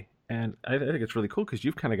own way. And I think it's really cool because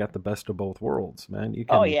you've kind of got the best of both worlds, man.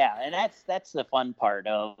 Oh yeah, and that's the fun part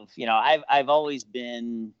of, I've always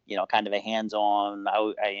been, kind of a hands-on.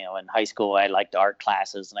 I in high school I liked art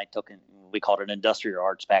classes, and I took, we called it industrial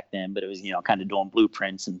arts back then, but it was, kind of doing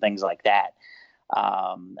blueprints and things like that.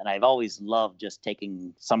 And I've always loved just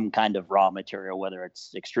taking some kind of raw material, whether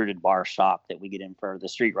it's extruded bar stock that we get in for the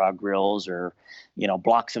street rod grills, or,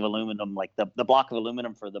 blocks of aluminum, like the block of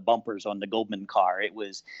aluminum for the bumpers on the Goldman car. It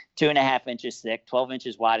was 2.5 inches thick, 12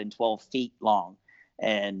 inches wide, and 12 feet long,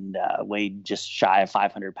 and weighed just shy of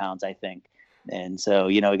 500 pounds, I think. And so,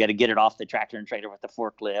 we got to get it off the tractor and trailer with the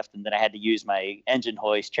forklift. And then I had to use my engine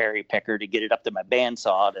hoist cherry picker to get it up to my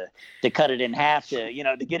bandsaw to cut it in half to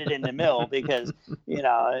get it in the mill, because,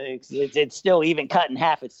 it's still, even cut in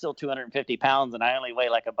half, it's still 250 pounds, and I only weigh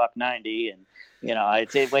like $190, and,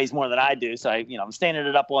 it weighs more than I do. So I'm standing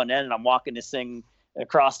it up one end and I'm walking this thing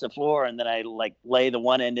across the floor, and then I lay the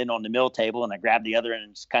one end in on the mill table, and I grab the other end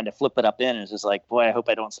and just kind of flip it up in. And it's just like, boy, I hope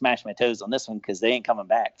I don't smash my toes on this one, because they ain't coming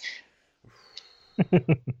back.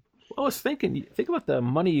 Well, I was thinking, think about the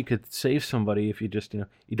money you could save somebody if you just, you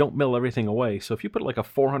don't mill everything away. So if you put like a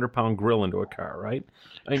 400-pound grill into a car, right?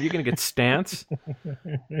 I mean, you're going to get stance,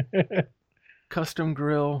 custom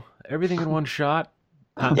grill, everything in one shot.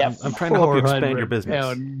 I'm trying to help you expand your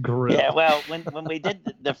business. Grill. Yeah, well, when we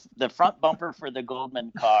did the front bumper for the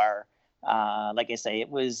Goldman car, like I say, it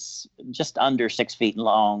was just under 6 feet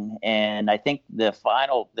long. And I think the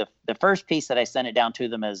first piece that I sent it down to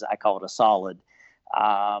them, as I call it, a solid.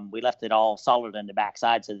 We left it all solid in the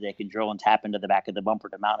backside so that they could drill and tap into the back of the bumper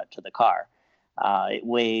to mount it to the car. It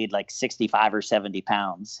weighed like 65 or 70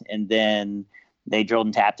 pounds. And then they drilled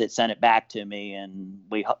and tapped it, sent it back to me, and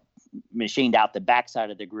we machined out the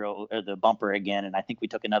backside of the grill or the bumper again. And I think we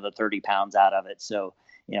took another 30 pounds out of it. So,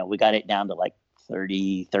 we got it down to like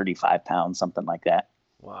 30, 35 pounds, something like that.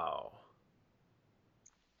 Wow.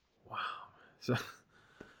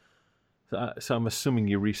 So I'm assuming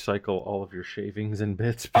you recycle all of your shavings and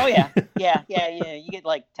bits. Oh yeah. You get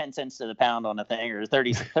like 10 cents to the pound on a thing, or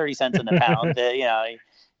 30 cents in the pound.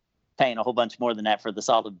 Paying a whole bunch more than that for the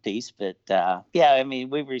solid piece. But I mean,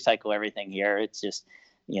 we recycle everything here. It's just,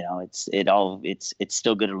 it's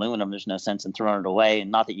still good aluminum. There's no sense in throwing it away.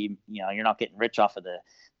 And not that you're not getting rich off of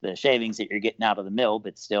the shavings that you're getting out of the mill,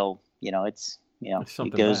 but still, it goes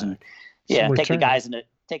back. And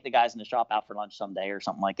take the guys in the shop out for lunch someday or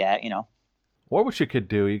something like that. Or what you could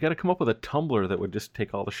do, you got to come up with a tumbler that would just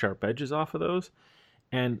take all the sharp edges off of those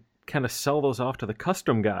and kind of sell those off to the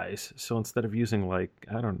custom guys. So instead of using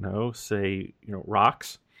say,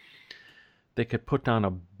 rocks, they could put down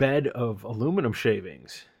a bed of aluminum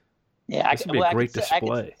shavings. Yeah, this would be a great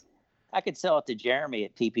display. I could sell it to Jeremy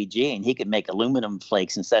at PPG, and he could make aluminum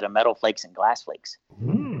flakes instead of metal flakes and glass flakes.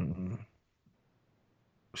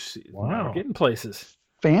 Wow, we're getting places.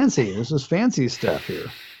 Fancy. This is fancy stuff here.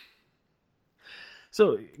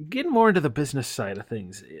 So, getting more into the business side of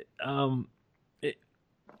things,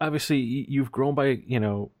 obviously you've grown by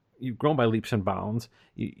leaps and bounds.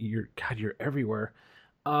 You're everywhere.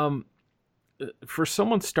 For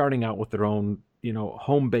someone starting out with their own,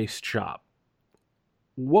 home-based shop,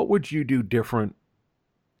 what would you do different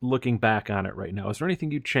looking back on it right now? Is there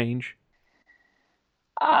anything you'd change?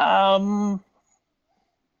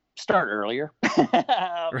 Start earlier.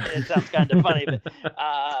 It sounds kind of funny, but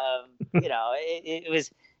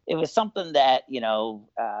it was something that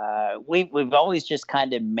we've always just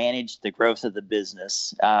kind of managed the growth of the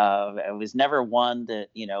business. It was never one that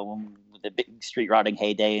the big street rodding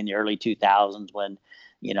heyday in the early 2000s, when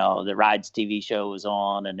the Rides TV show was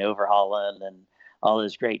on, and Overhauling and all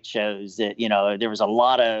those great shows, that there was a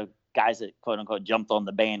lot of guys that quote unquote jumped on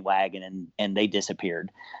the bandwagon and they disappeared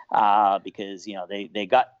because they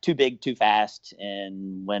got too big too fast,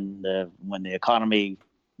 and when the economy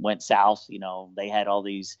went south, they had all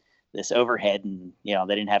this overhead, and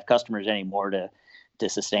they didn't have customers anymore to to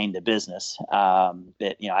sustain the business.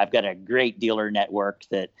 But I've got a great dealer network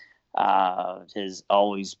that is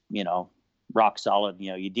always rock solid.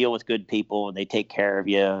 You deal with good people and they take care of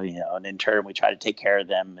you. And in turn we try to take care of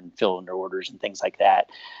them and fill in their orders and things like that.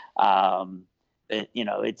 But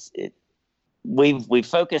we've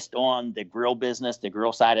focused on the grill business, the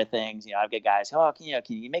grill side of things. I've got guys, can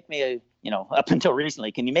you make me up until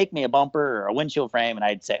recently, can you make me a bumper or a windshield frame?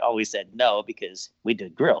 And always said no, because we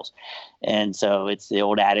did grills. And so it's the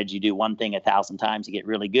old adage, you do one thing 1,000 times, you get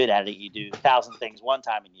really good at it. You do 1,000 things one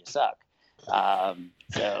time and you suck.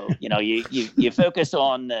 So, you focus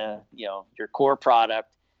on your core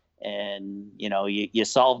product, and, you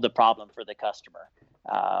solve the problem for the customer.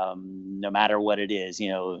 No matter what it is,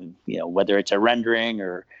 whether it's a rendering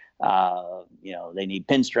or, they need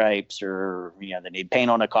pinstripes or, they need paint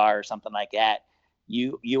on a car or something like that.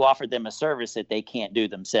 You offer them a service that they can't do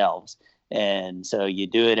themselves. And so you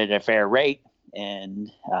do it at a fair rate,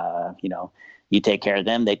 and, you take care of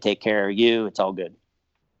them, they take care of you. It's all good.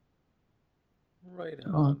 Right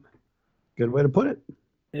on. Good way to put it.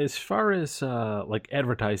 As far as like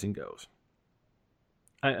advertising goes,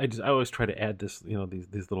 I always try to add this,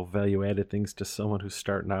 these little value added things to someone who's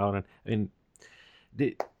starting out. And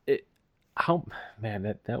that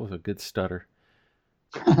was a good stutter.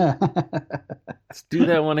 Let's do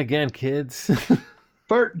that one again, kids.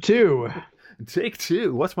 Part 2. Take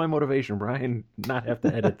 2. What's my motivation, Brian? Not have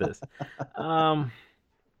to edit this.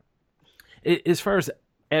 As far as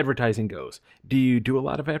advertising goes, do you do a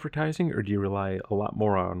lot of advertising, or do you rely a lot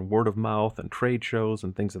more on word of mouth and trade shows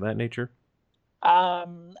and things of that nature? I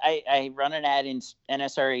run an ad in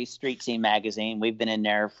NSRA Street Scene magazine. We've been in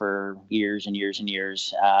there for years and years and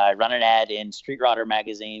years. I run an ad in Street Rodder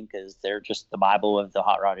magazine because they're just the Bible of the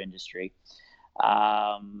hot rod industry.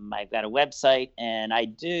 I've got a website, and I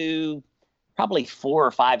do probably 4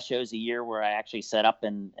 or 5 shows a year where I actually set up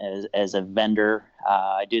as a vendor.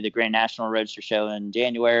 I do the Grand National Roadster Show in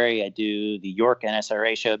January. I do the York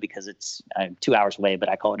NSRA show because I'm 2 hours away, but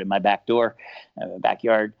I call it in my back door,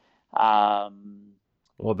 backyard. Well,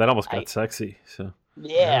 that almost got sexy. So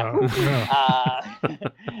yeah.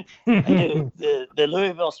 I do the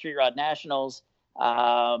Louisville Street Rod Nationals.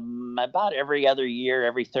 About every other year,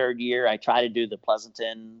 every third year, I try to do the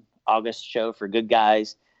Pleasanton August show for Good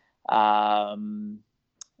Guys. That's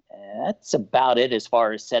about it as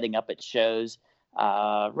far as setting up at shows.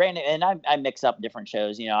 And I mix up different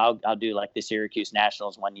shows. I'll do like the Syracuse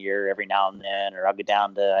Nationals one year every now and then, or I'll go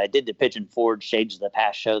down to, I did the Pigeon Forge Shades of the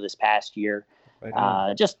Past show this past year.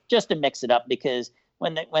 Right. Just to mix it up, because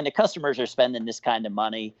when the customers are spending this kind of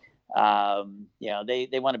money,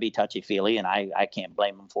 they want to be touchy feely, and I can't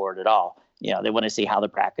blame them for it at all. They want to see how the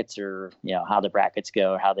brackets are, how the brackets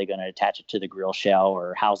go, how they're going to attach it to the grill shell,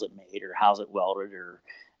 or how's it made, or how's it welded or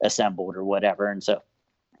assembled or whatever. And so,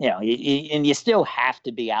 you still have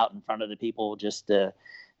to be out in front of the people just to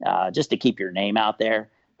keep your name out there.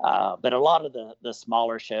 But a lot of the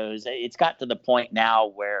smaller shows, it's got to the point now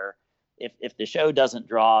where if the show doesn't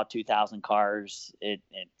draw 2,000 cars, it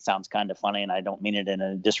sounds kind of funny, and I don't mean it in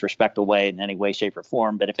a disrespectful way in any way, shape, or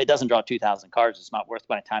form. But if it doesn't draw 2,000 cars, it's not worth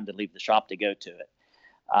my time to leave the shop to go to it.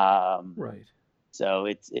 Right. So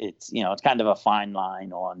it's kind of a fine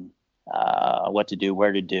line on what to do,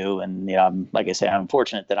 where to do, and like I say, I'm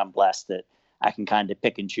fortunate that I'm blessed that I can kind of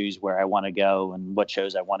pick and choose where I want to go and what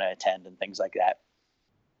shows I want to attend and things like that.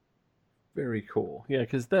 Very cool. Yeah,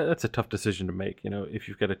 because that's a tough decision to make. If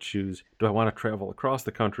you've got to choose, do I want to travel across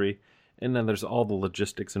the country? And then there's all the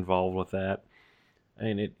logistics involved with that.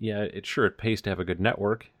 And it pays to have a good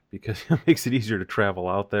network, because it makes it easier to travel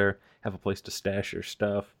out there, have a place to stash your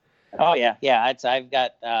stuff. Oh, yeah. Yeah, I've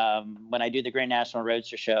got, when I do the Grand National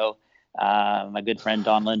Roadster Show, my good friend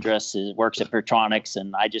Don Lindrus works at Pertronics,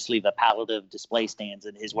 and I just leave a pallet of display stands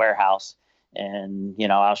in his warehouse. And,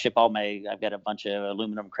 I'll ship I've got a bunch of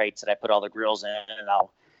aluminum crates that I put all the grills in, and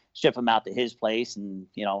I'll ship them out to his place and,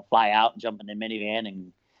 fly out and jump in the minivan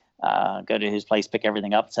and go to his place, pick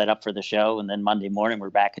everything up, set up for the show. And then Monday morning, we're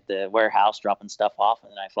back at the warehouse dropping stuff off,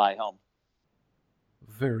 and then I fly home.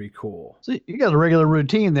 Very cool. So you got a regular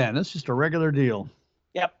routine then. It's just a regular deal.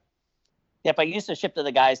 Yep. I used to ship to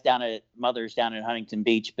the guys down at Mother's down in Huntington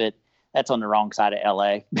Beach, but that's on the wrong side of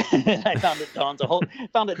LA. I found that Dawn's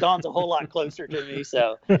a whole lot closer to me.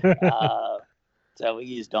 So we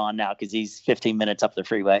use Dawn now because he's 15 minutes up the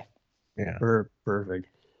freeway. Yeah. Perfect.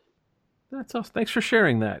 That's awesome. Thanks for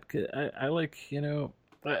sharing that. I like,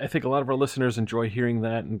 I think a lot of our listeners enjoy hearing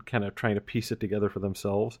that and kind of trying to piece it together for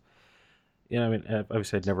themselves.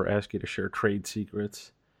 Obviously I'd never ask you to share trade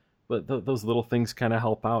secrets, but those little things kind of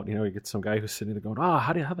help out. You get some guy who's sitting there going,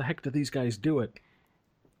 how the heck do these guys do it?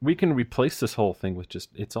 We can replace this whole thing with just,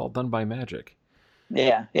 it's all done by magic.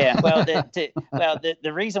 Yeah. Well,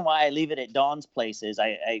 the reason why I leave it at Dawn's place is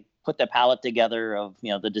I put the pallet together of,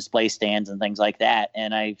 the display stands and things like that,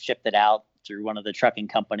 and I shipped it out through one of the trucking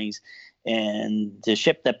companies. And to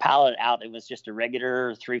ship the pallet out, it was just a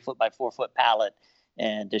regular 3 foot by 4 foot pallet.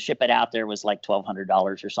 And to ship it out there was like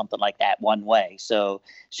 $1,200 or something like that one way. So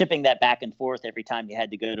shipping that back and forth every time you had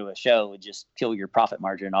to go to a show would just kill your profit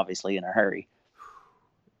margin, obviously, in a hurry.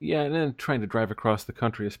 Yeah, and then trying to drive across the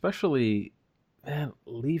country, especially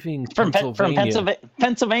leaving from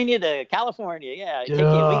Pennsylvania to California. Yeah, it take you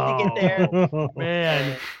a week to get there.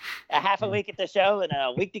 Man, a half a week at the show and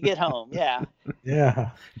a week to get home. Yeah.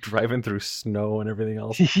 Yeah. Driving through snow and everything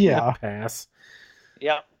else. Yeah. Pass.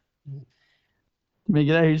 Yep. I mean,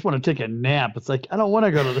 you just want to take a nap. It's like, I don't want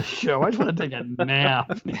to go to the show. I just want to take a nap.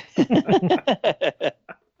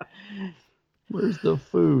 Where's the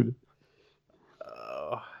food?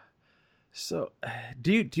 So,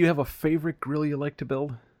 do you have a favorite grill you like to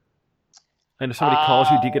build? I know somebody calls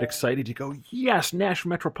you, do you get excited? You go, yes, Nash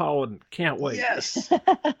Metropolitan, can't wait. Yes.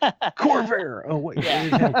 Corvair. Oh, wait, yeah. we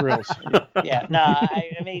didn't have grills. Yeah, no,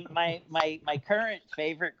 I mean, my current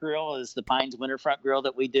favorite grill is the Pines Winterfront grill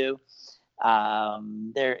that we do.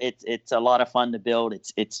 It's a lot of fun to build.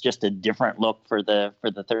 It's just a different look for the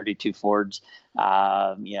 32 Fords.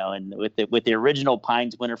 And with the original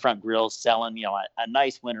Pines Winterfront grills selling, a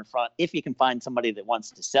nice Winterfront, if you can find somebody that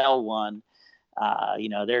wants to sell one,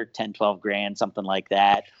 they're 10, 12 grand, something like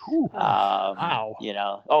that. Wow.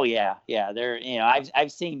 Oh yeah. They're,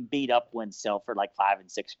 I've seen beat up ones sell for like 5 and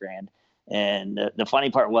 6 grand. And the funny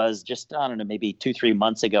part was just, I don't know, maybe 2-3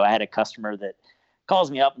 months ago, I had a customer that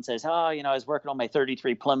calls me up and says, I was working on my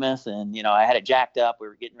 33 Plymouth and, I had it jacked up. We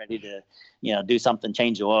were getting ready to, do something,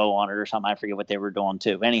 change the oil on it or something. I forget what they were doing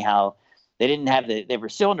too. Anyhow, they were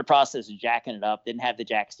still in the process of jacking it up, didn't have the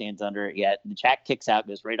jack stands under it yet. The jack kicks out,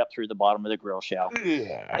 goes right up through the bottom of the grill shell.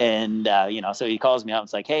 Yeah. And, so he calls me up and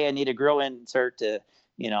it's like, hey, I need a grill insert to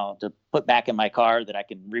put back in my car that I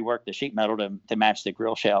can rework the sheet metal to match the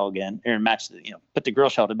grill shell again, or put the grill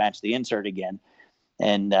shell to match the insert again.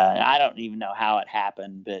 And I don't even know how it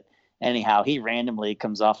happened, but anyhow, he randomly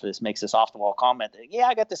makes this off the wall comment that, yeah,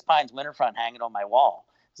 I got this Pines Winterfront hanging on my wall.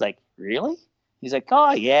 It's like, really? He's like,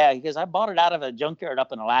 oh yeah, because I bought it out of a junkyard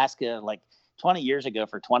up in Alaska like 20 years ago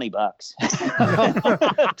for $20.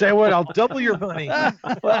 Tell you what, I'll double your money.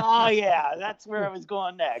 Well, oh yeah, that's where I was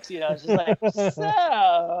going next. It's just like,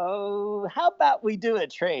 so how about we do a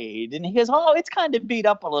trade? And he goes, oh, it's kind of beat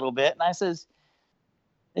up a little bit. And I says,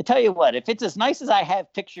 I tell you what, if it's as nice as I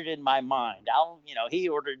have pictured in my mind, he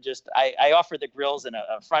ordered I offer the grills in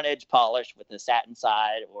a front edge polish with a satin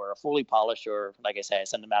side or a fully polished, or like I say, I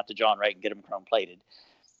send them out to John Wright and get them chrome plated.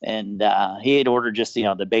 And he had ordered just,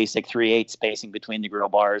 the basic 3/8 spacing between the grill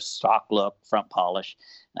bars, stock look, front polish.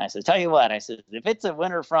 And I said, tell you what, I said, if it's a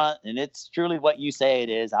Winterfront and it's truly what you say it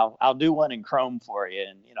is, I'll do one in chrome for you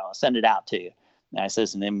and, I'll send it out to you. And I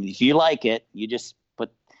says, and then if you like it,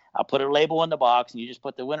 I'll put a label in the box and you just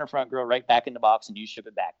put the Winterfront grill right back in the box and you ship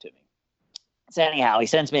it back to me. So anyhow, he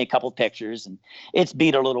sends me a couple pictures and it's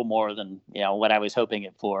beat a little more than, what I was hoping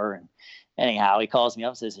it for. And anyhow, he calls me up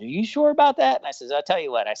and says, are you sure about that? And I says, I'll tell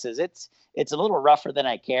you what, I says, it's a little rougher than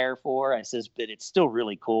I care for. I says, but it's still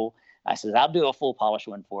really cool. I says, I'll do a full polish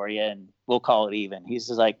one for you and we'll call it even. He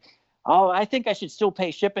says like, oh, I think I should still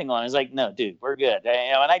pay shipping on it. I was like, no, dude, we're good.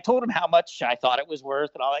 And I told him how much I thought it was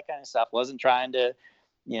worth and all that kind of stuff. Wasn't trying to,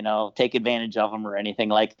 take advantage of them or anything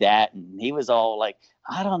like that. And he was all like,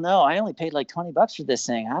 I don't know. I only paid like $20 for this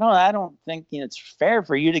thing. I don't think, it's fair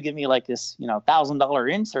for you to give me like this,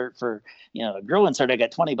 $1,000 insert for, a grill insert I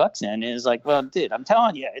got $20 in. And it's like, well, dude, I'm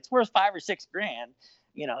telling you, it's worth $5 or $6 grand.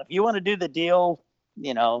 If you want to do the deal,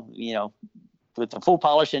 with the full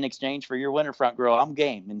polish in exchange for your Winterfront grill, I'm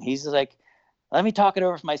game. And he's like, let me talk it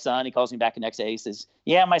over with my son. He calls me back the next day. He says,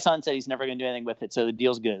 yeah, my son said he's never going to do anything with it. So the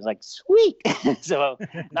deal's good. It's like, sweet. So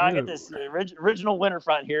now I got this original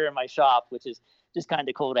Winterfront here in my shop, which is just kind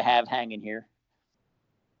of cool to have hanging here.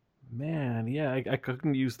 Man, yeah, I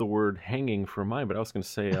couldn't use the word hanging for mine, but I was going to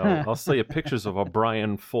say, I'll sell you pictures of a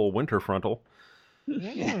Brian full Winterfrontal.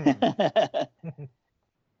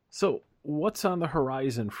 So what's on the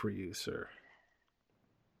horizon for you, sir?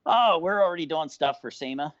 Oh, we're already doing stuff for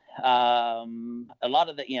SEMA. A lot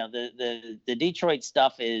of the Detroit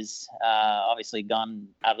stuff is obviously gone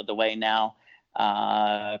out of the way now.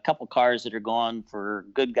 A couple cars that are going for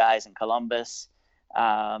Good Guys in Columbus.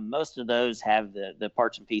 Most of those have the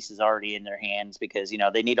parts and pieces already in their hands because,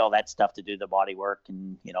 they need all that stuff to do the body work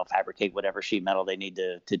and, fabricate whatever sheet metal they need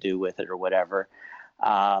to do with it or whatever.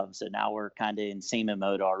 So now we're kind of in SEMA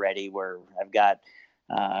mode already where I've got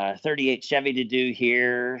 38 Chevy to do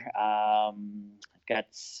here. I've got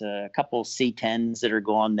a couple C10s that are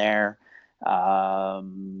going there. Got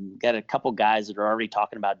a couple guys that are already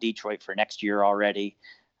talking about Detroit for next year already.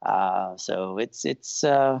 So it's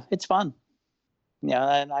fun.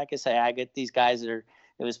 And like I say, I get these guys that are.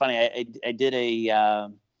 It was funny. I did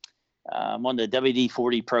I'm on the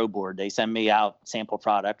WD-40 Pro board. They send me out sample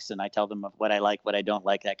products, and I tell them what I like, what I don't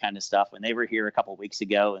like, that kind of stuff. And they were here a couple of weeks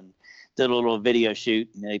ago and did a little video shoot,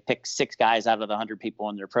 and they picked 6 guys out of the 100 people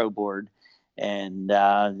on their pro board, and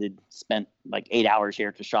they spent like 8 hours here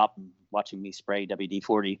at the shop watching me spray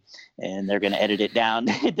WD-40, and they're going to edit it down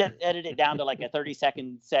to like a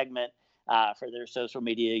 30-second segment for their social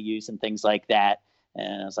media use and things like that.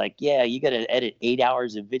 And I was like, yeah, you got to edit 8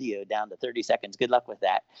 hours of video down to 30 seconds. Good luck with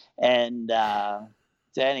that. And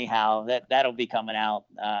so anyhow, that'll be coming out.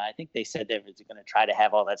 I think they said they were going to try to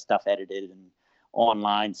have all that stuff edited and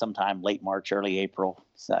online sometime late March, early April,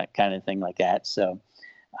 so that kind of thing like that. So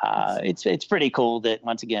it's pretty cool that,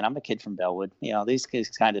 once again, I'm a kid from Bellwood. These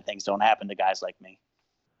kind of things don't happen to guys like me.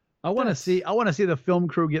 I want to see the film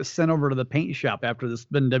crew get sent over to the paint shop after this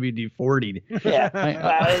been WD-40'd. Yeah,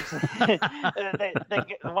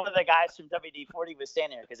 one of the guys from WD-40 was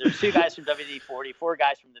standing there because there's 2 guys from WD-40, 4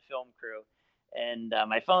 guys from the film crew, and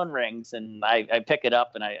my phone rings, and I pick it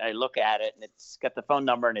up and I look at it, and it's got the phone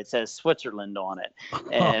number and it says Switzerland on it,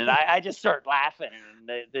 and I just start laughing, and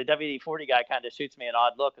the WD-40 guy kind of shoots me an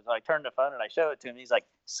odd look as I turn the phone and I show it to him. He's like,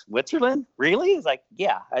 Switzerland? Really? He's like,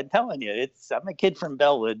 yeah, I'm telling you, I'm a kid from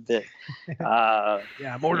Bellwood. That,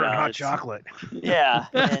 yeah, I'm ordering hot chocolate. Yeah,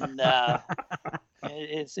 and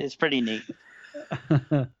it's pretty neat.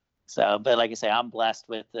 So, but like I say, I'm blessed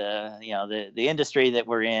with the industry that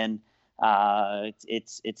we're in.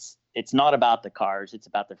 It's not about the cars. It's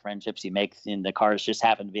about the friendships you make, and the cars just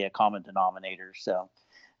happen to be a common denominator. So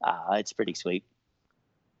it's pretty sweet.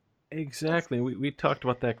 Exactly. We talked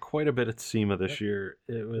about that quite a bit at SEMA this year.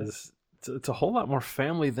 It's a whole lot more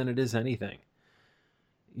family than it is anything.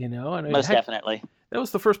 And most definitely. That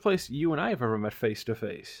was the first place you and I have ever met face to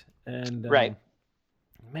face. And right.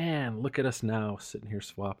 Man, look at us now sitting here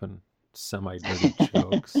swapping semi-dirty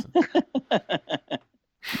jokes.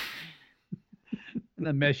 And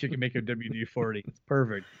the mesh you can make a WD-40. It's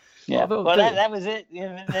perfect. Yeah, that was it.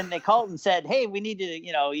 And then they called and said, hey, we need to,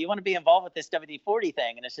 you want to be involved with this WD-40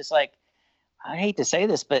 thing. And it's just like, I hate to say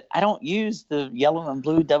this, but I don't use the yellow and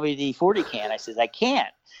blue WD-40 can. I says, I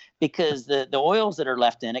can't, because the oils that are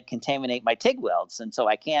left in it contaminate my TIG welds. And so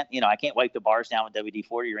I can't wipe the bars down with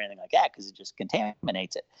WD-40 or anything like that, because it just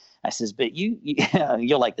contaminates it. I says, but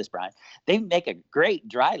you'll like this, Brian. They make a great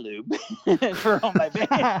dry lube for all my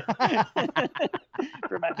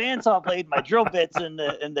for my bandsaw blade, my drill bits, and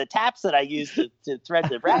the taps that I use to thread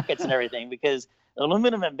the brackets and everything, because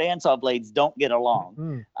aluminum and bandsaw blades don't get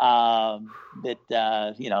along. So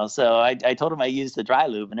I told them I used the dry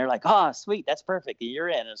lube, and they're like, oh, sweet, that's perfect, you're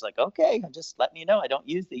in. I was like, okay, I'm just letting you know I don't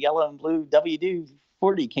use the yellow and blue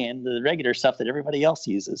WD-40 can, the regular stuff that everybody else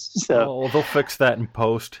uses. So they'll fix that in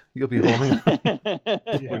post. You'll be holding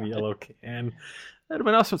one yellow can. That'd have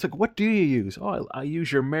been awesome. It's like, what do you use? Oh, I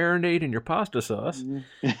use your marinade and your pasta sauce.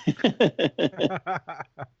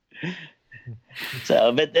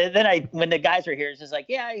 So, but then when the guys were here, it's just like,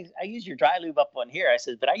 yeah, I use your dry lube up on here. I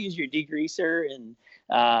said, but I use your degreaser and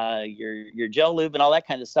your gel lube and all that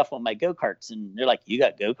kind of stuff on my go-karts. And they're like, you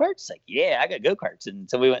got go-karts? Like, yeah, I got go-karts. And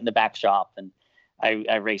so we went in the back shop, and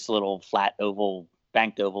I race little flat oval,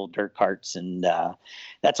 banked oval dirt carts, and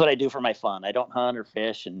that's what I do for my fun. I don't hunt or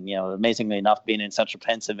fish, and amazingly enough, being in central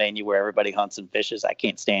Pennsylvania where everybody hunts and fishes, I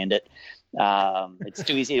can't stand it. It's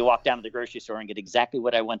too easy to walk down to the grocery store and get exactly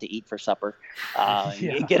what I want to eat for supper.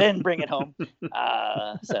 Get in and bring it home.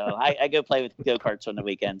 So I go play with go-karts on the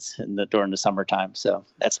weekends during the summertime. So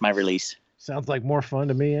that's my release. Sounds like more fun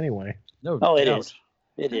to me anyway. It is.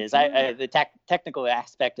 It is. The technical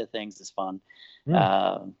aspect of things is fun.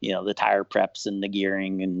 The tire preps and the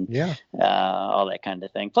gearing and all that kind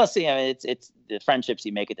of thing. Plus, it's the friendships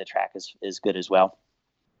you make at the track is good as well.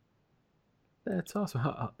 That's awesome.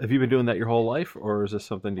 Have you been doing that your whole life, or is this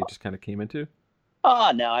something you just kind of came into?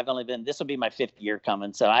 Oh, no, this will be my 5th year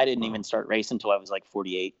coming. So I didn't even start racing until I was like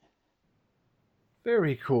 48.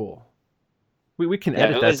 Very cool. We can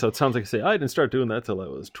edit that so it sounds like I say, I didn't start doing that till I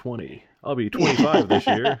was 20. I'll be 25 this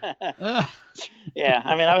year. Yeah,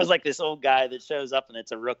 I was like this old guy that shows up and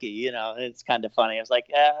it's a rookie, it's kind of funny. I was like,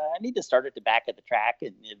 I need to start at the back of the track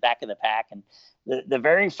and back of the pack. And the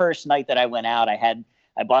very first night that I went out,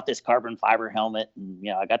 I bought this carbon fiber helmet, and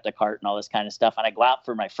I got the cart and all this kind of stuff. And I go out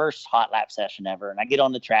for my first hot lap session ever, and I get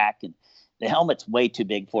on the track, and the helmet's way too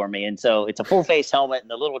big for me. And so it's a full face helmet, and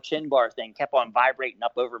the little chin bar thing kept on vibrating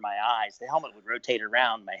up over my eyes. The helmet would rotate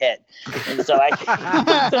around my head. And so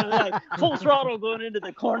I full throttle going into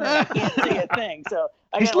the corner. I can't see a thing. So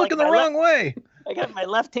he's looking the wrong way. I got my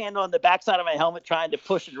left hand on the backside of my helmet trying to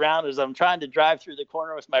push it around as I'm trying to drive through the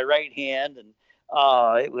corner with my right hand. And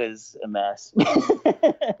it was a mess.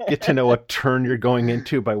 Get to know what turn you're going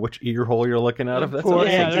into by which ear hole you're looking out of. That's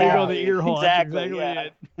there you go, the ear hole. Exactly.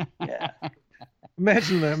 Yeah.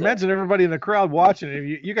 Imagine everybody in the crowd watching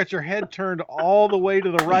it. You got your head turned all the way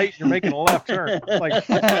to the right, and you're making a left turn. It's like,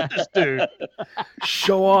 look at this dude.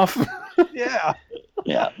 Show off. Yeah.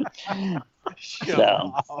 Yeah. Show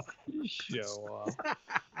off.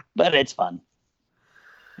 But it's fun.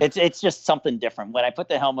 It's just something different. When I put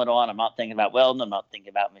the helmet on, I'm not thinking about welding. I'm not thinking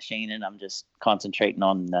about machining. I'm just concentrating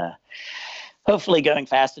on hopefully going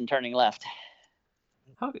fast and turning left.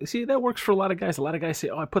 See, that works for a lot of guys. A lot of guys say,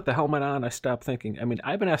 I put the helmet on, I stop thinking. I mean,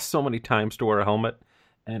 I've been asked so many times to wear a helmet,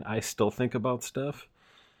 and I still think about stuff.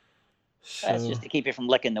 So, that's just to keep you from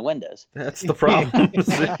licking the windows. That's the problem. It's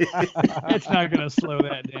not going to slow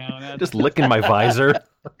that down. Just licking my visor.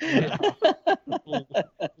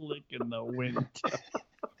 Licking the window.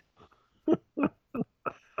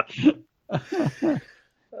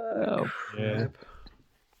 Oh,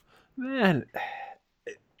 man.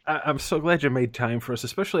 I'm so glad you made time for us,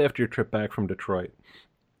 especially after your trip back from Detroit.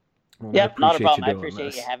 Yep, not a problem. I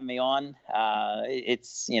appreciate you having me on.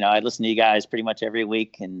 It's, I listen to you guys pretty much every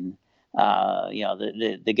week, and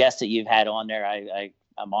the guests that you've had on there,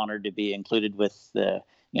 I'm honored to be included with the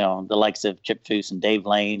likes of Chip Foose and Dave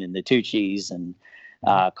Lane and the Tucci's and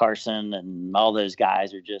Carson and all those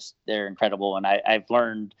guys they're incredible. And I've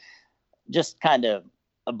learned just kind of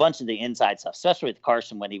a bunch of the inside stuff, especially with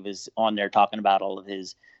Carson when he was on there talking about all of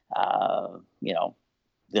his, the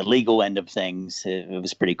legal end of things. It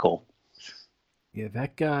was pretty cool. Yeah,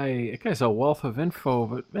 that guy's a wealth of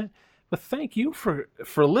info. But thank you for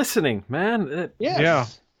listening, man. Yeah,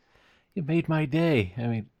 you made my day. I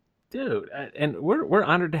mean, dude, and we're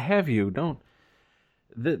honored to have you.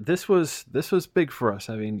 This was big for us.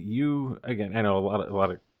 I mean, you again. I know a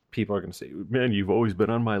lot of people are going to say, "Man, you've always been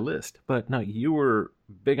on my list," but no, you were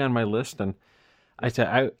big on my list, and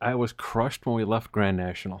I was crushed when we left Grand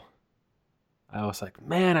National. I was like,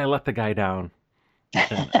 man, I let the guy down.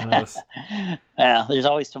 Yeah, there's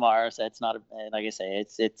always tomorrow, so it's not like I say,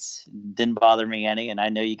 it's didn't bother me any, and I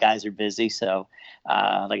know you guys are busy, so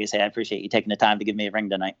like I say, I appreciate you taking the time to give me a ring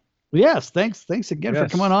tonight. Yes, thanks again for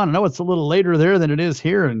coming on. I know it's a little later there than it is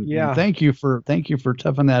here, and thank you for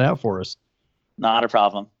toughing that out for us. Not a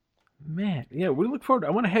problem. Man, yeah, we look forward. I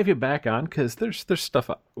want to have you back on because there's stuff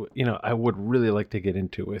I would really like to get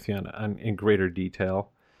into with you in greater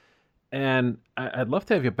detail. And I'd love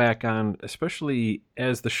to have you back on, especially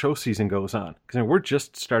as the show season goes on. Because we're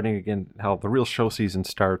just starting again, how the real show season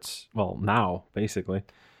starts, well, now, basically.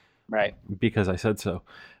 Right. Because I said so.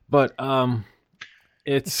 But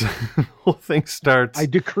it's, the whole thing starts. I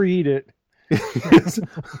decreed it.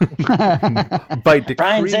 By decree.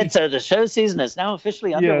 Brian said so. The show season is now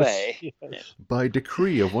officially underway. Yes. By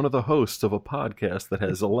decree of one of the hosts of a podcast that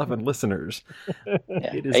has 11 listeners.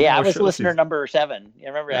 I was listener number 7. You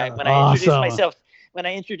remember when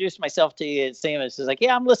I introduced myself to you, Sam, it's like,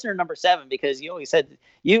 I'm listener number 7 because you always said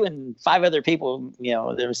you and 5 other people.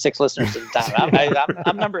 There were 6 listeners at the time.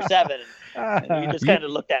 I'm number 7. And you just kind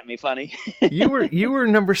of looked at me funny. You were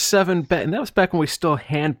number 7, and that was back when we still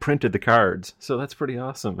hand printed the cards. So that's pretty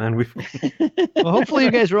awesome. And well, hopefully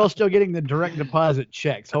you guys are all still getting the direct deposit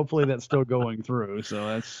checks. Hopefully that's still going through.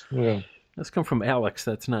 So that's come from Alex.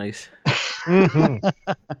 That's nice. Mm-hmm.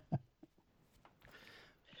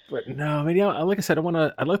 But no, I mean, like I said,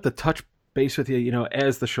 I'd like to touch base with you,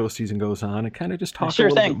 as the show season goes on, and kind of just talk a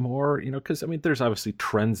little bit more, because there's obviously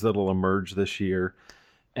trends that'll emerge this year.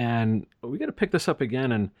 And we got to pick this up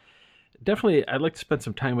again, and definitely I'd like to spend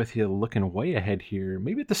some time with you looking way ahead here.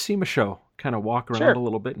 Maybe at the SEMA show, kind of walk around a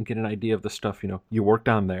little bit and get an idea of the stuff, you worked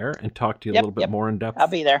on there and talk to you a little bit more in depth. I'll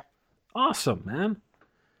be there. Awesome, man.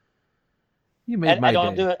 You made my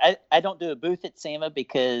day. I don't do a booth at SEMA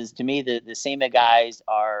because to me, the SEMA guys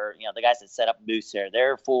are, the guys that set up booths there,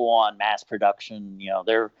 they're full on mass production.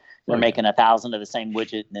 They're making 1,000 of the same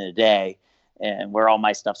widget in a day. And where all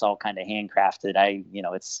my stuff's all kind of handcrafted.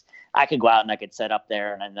 I could go out and I could set up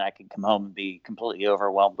there and then I could come home and be completely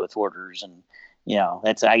overwhelmed with orders. And,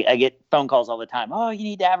 I get phone calls all the time. Oh, you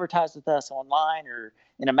need to advertise with us online or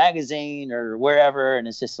in a magazine or wherever. And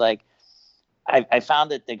it's just like, I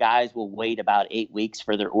found that the guys will wait about 8 weeks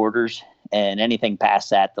for their orders, and anything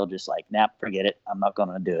past that, they'll just like, forget it. I'm not going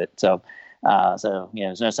to do it. So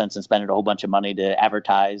there's no sense in spending a whole bunch of money to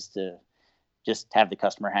advertise to, just have the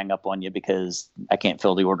customer hang up on you because I can't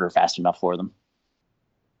fill the order fast enough for them.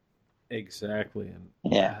 Exactly. And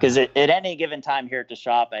yeah, because at any given time here at the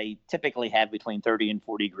shop, I typically have between 30 and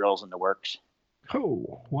 40 grills in the works.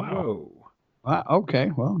 Oh, wow. Whoa. Wow,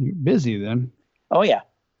 okay, well, you're busy then. Oh yeah,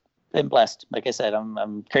 been blessed. Like I said,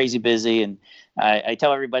 I'm crazy busy, and I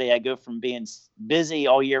tell everybody I go from being busy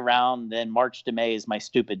all year round, then March to May is my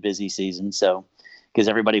stupid busy season. So, because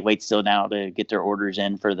everybody waits till now to get their orders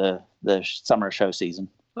in for the summer show season.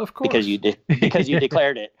 Of course. Because you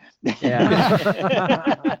declared it.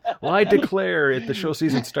 Yeah. Well, I declare it. The show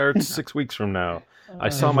season starts 6 weeks from now. I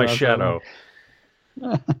saw my shadow.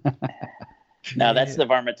 No, that's the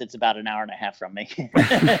varmint that's about an hour and a half from me.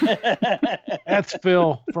 That's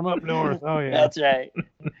Phil from up north. Oh, yeah. That's right.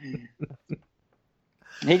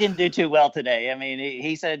 He didn't do too well today. I mean,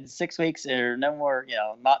 he said 6 weeks or no more,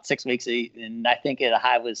 not 6 weeks. And I think the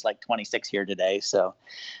high was like 26 here today. So,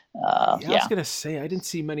 I was going to say, I didn't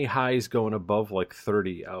see many highs going above like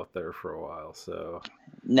 30 out there for a while. So,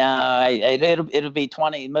 no, it'll be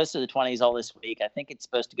 20, most of the 20s all this week. I think it's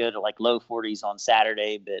supposed to go to like low 40s on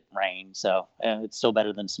Saturday, but rain. So it's still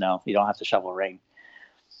better than snow. You don't have to shovel rain.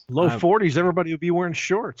 Low 40s, everybody would be wearing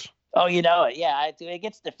shorts. Oh, you know it. Yeah, it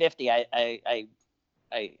gets to 50.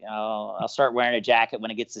 I'll start wearing a jacket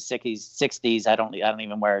when it gets to 60s. I don't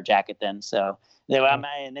even wear a jacket then. So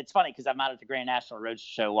and it's funny because I'm out at the Grand National Roadshow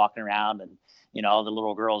Show walking around, and all the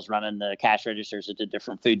little girls running the cash registers at the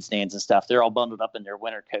different food stands and stuff. They're all bundled up in their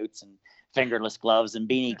winter coats and fingerless gloves and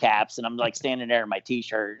beanie caps, and I'm like standing there in my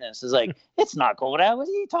t-shirt, and it's just like, it's not cold out. What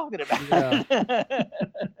are you talking about? Yeah.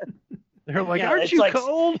 They're like, aren't you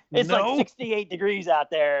cold? It's like 68 degrees out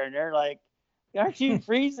there, and they're like, aren't you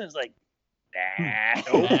freezing? It's like, nah,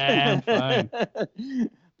 fine.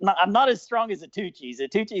 I'm not as strong as the Tucci's. The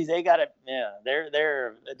Tucci's, they got it. Yeah,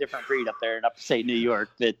 they're a different breed up there in upstate New York.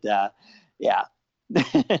 But yeah.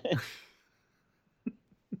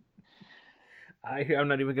 I'm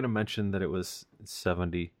not even going to mention that it was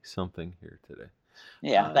 70 something here today.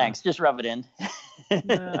 Yeah, thanks. Just rub it in.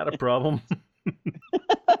 Not a problem.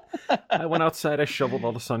 I went outside. I shoveled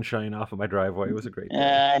all the sunshine off of my driveway. It was a great day.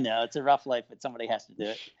 I know it's a rough life, but somebody has to do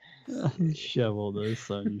it. Shovel the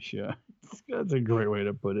sunshine. That's a great way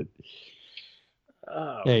to put it.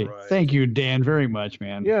 All hey, right. Thank you, Dan, very much,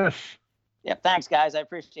 man. Yes. Yeah, thanks, guys. I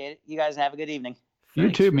appreciate it. You guys have a good evening. You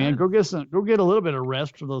too, man. Go get a little bit of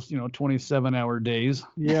rest for those 27-hour days.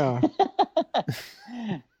 Yeah.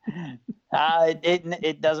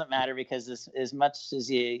 It doesn't matter because as much as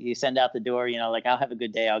you send out the door, like I'll have a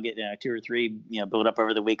good day. I'll get 2 or 3, build up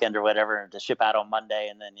over the weekend or whatever to ship out on Monday,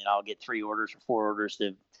 and then I'll get 3 orders or 4 orders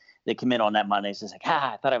that come in on that Monday. It's just like,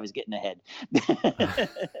 I thought I was getting ahead.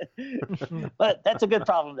 But that's a good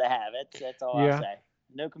problem to have. That's all I'll say.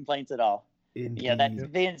 No complaints at all. Indeed. Yeah,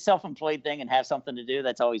 that being self-employed thing and have something to do,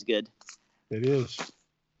 that's always good. It is.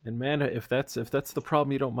 And man, if that's the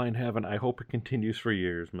problem you don't mind having, I hope it continues for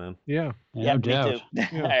years, man. Yeah. Yeah, me too.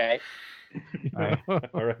 Yeah. All right.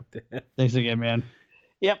 All right. Thanks again, man.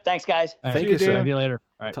 Yep. Thanks, guys. Thank you, sir. See you later.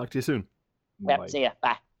 All right. Talk to you soon. Yep. See ya.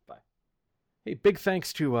 Bye. Hey, big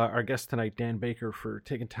thanks to our guest tonight, Dan Baker, for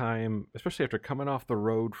taking time, especially after coming off the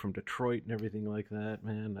road from Detroit and everything like that,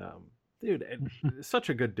 man. Dude, such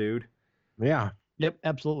a good dude. Yeah. Yep,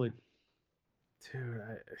 absolutely. Dude,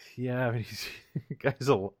 he's guy's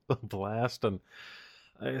a blast, and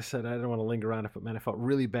like I said, I didn't want to linger on it, but man, I felt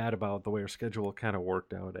really bad about the way our schedule kind of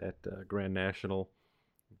worked out at Grand National.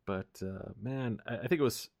 But man, I think it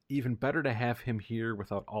was even better to have him here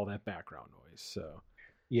without all that background noise. So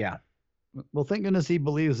yeah. Well, thank goodness he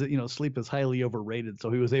believes that sleep is highly overrated,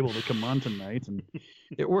 so he was able to come on tonight, and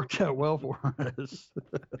it worked out well for us.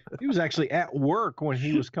 He was actually at work when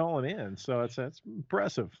he was calling in, so that's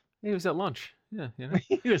impressive. He was at lunch. Yeah,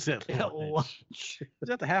 He was at lunch. He was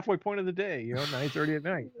at the halfway point of the day, 9:30 at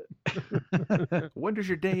night. When does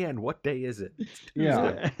your day end? What day is it?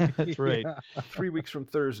 Yeah, that's right. 3 weeks from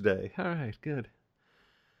Thursday. All right, good.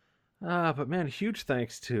 But man, huge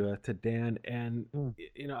thanks to Dan, and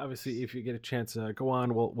obviously, if you get a chance, go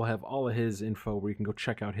on. We'll have all of his info where you can go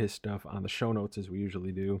check out his stuff on the show notes as we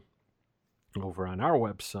usually do over on our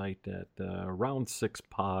website at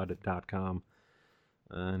round6pod.com,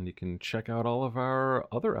 and you can check out all of our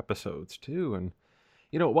other episodes too. And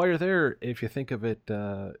while you're there, if you think of it,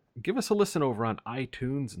 give us a listen over on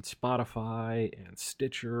iTunes and Spotify and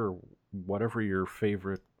Stitcher, or whatever your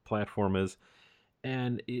favorite platform is.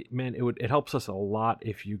 And it helps us a lot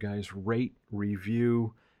if you guys rate,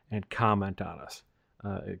 review, and comment on us.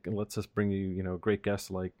 It lets us bring you, great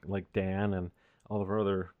guests like Dan and all of our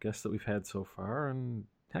other guests that we've had so far, and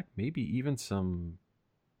heck, maybe even some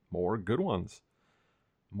more good ones.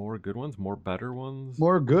 More good ones, more better ones,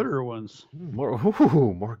 More gooder ones. more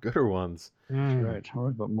gooder ones. That's right. All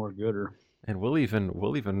right, but more gooder. And we'll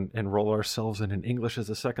even enroll ourselves in an English as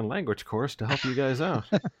a second language course to help you guys out.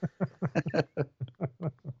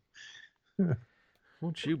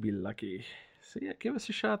 Won't you be lucky? So yeah, give us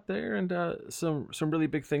a shot there, and some really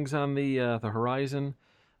big things on the horizon,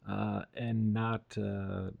 and not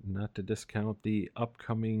to discount the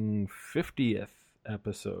upcoming 50th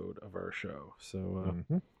episode of our show. So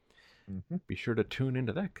be sure to tune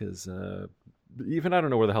into that, because even I don't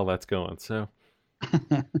know where the hell that's going. So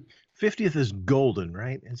 50th is golden,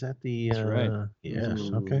 right? Is that the? That's right. Yes.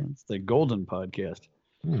 Ooh, Okay. It's the golden podcast.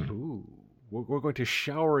 Ooh, we're going to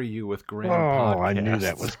shower you with grand Oh, I knew podcasts.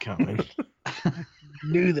 that was coming.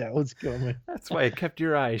 Knew that was coming. That's why I kept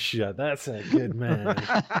your eyes shut. That's a good man.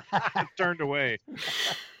 I turned away.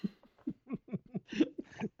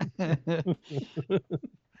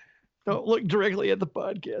 Don't look directly at the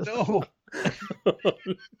podcast. No.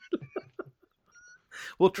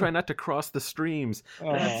 We'll try not to cross the streams.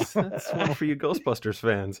 That's one for you Ghostbusters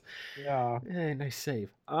fans. Yeah. Hey, nice save.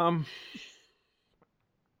 I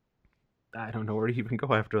don't know where to even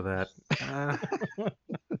go after that.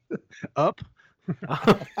 Up.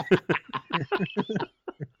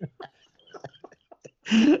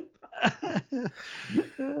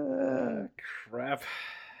 Crap.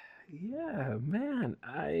 Yeah, man.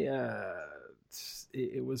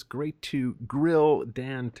 It was great to grill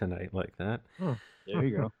Dan tonight like that. There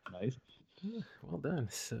you go. Nice. Well done.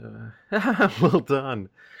 So, well done.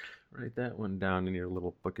 Write that one down in your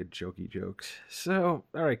little book of jokey jokes. So,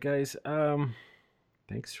 all right, guys. Thank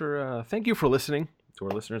you for listening to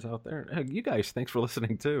our listeners out there. You guys, thanks for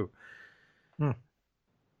listening too.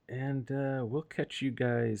 And we'll catch you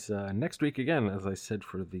guys next week again, as I said,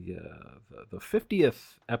 for the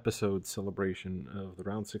 50th episode celebration of the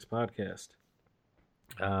Round 6 podcast.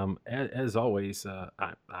 As always,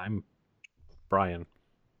 I'm Brian.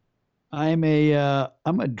 I'm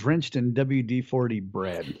a drenched in WD-40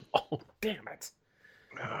 Brad. Oh, damn it.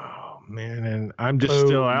 Oh man, and I'm just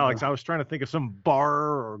still Alex. I was trying to think of some bar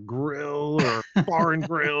or grill or bar and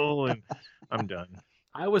grill, and I'm done.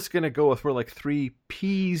 I was gonna go with we're like 3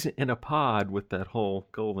 peas in a pod with that whole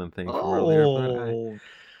golden thing from earlier.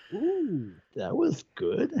 Ooh, that was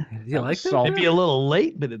good. You like that? Maybe a little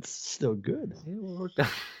late, but it's still good. Yeah, well, worked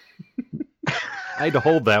out. I had to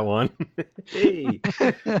hold that one. Hey.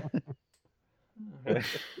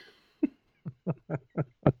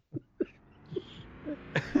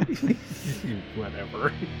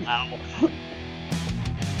 Whatever. Ow.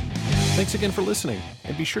 Thanks again for listening,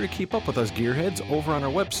 and be sure to keep up with us gearheads over on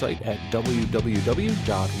our website at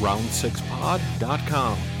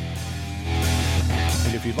www.round6pod.com.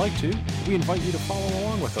 And if you'd like to, we invite you to follow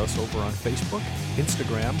along with us over on Facebook,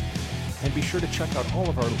 Instagram, and be sure to check out all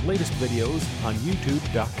of our latest videos on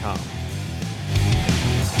youtube.com.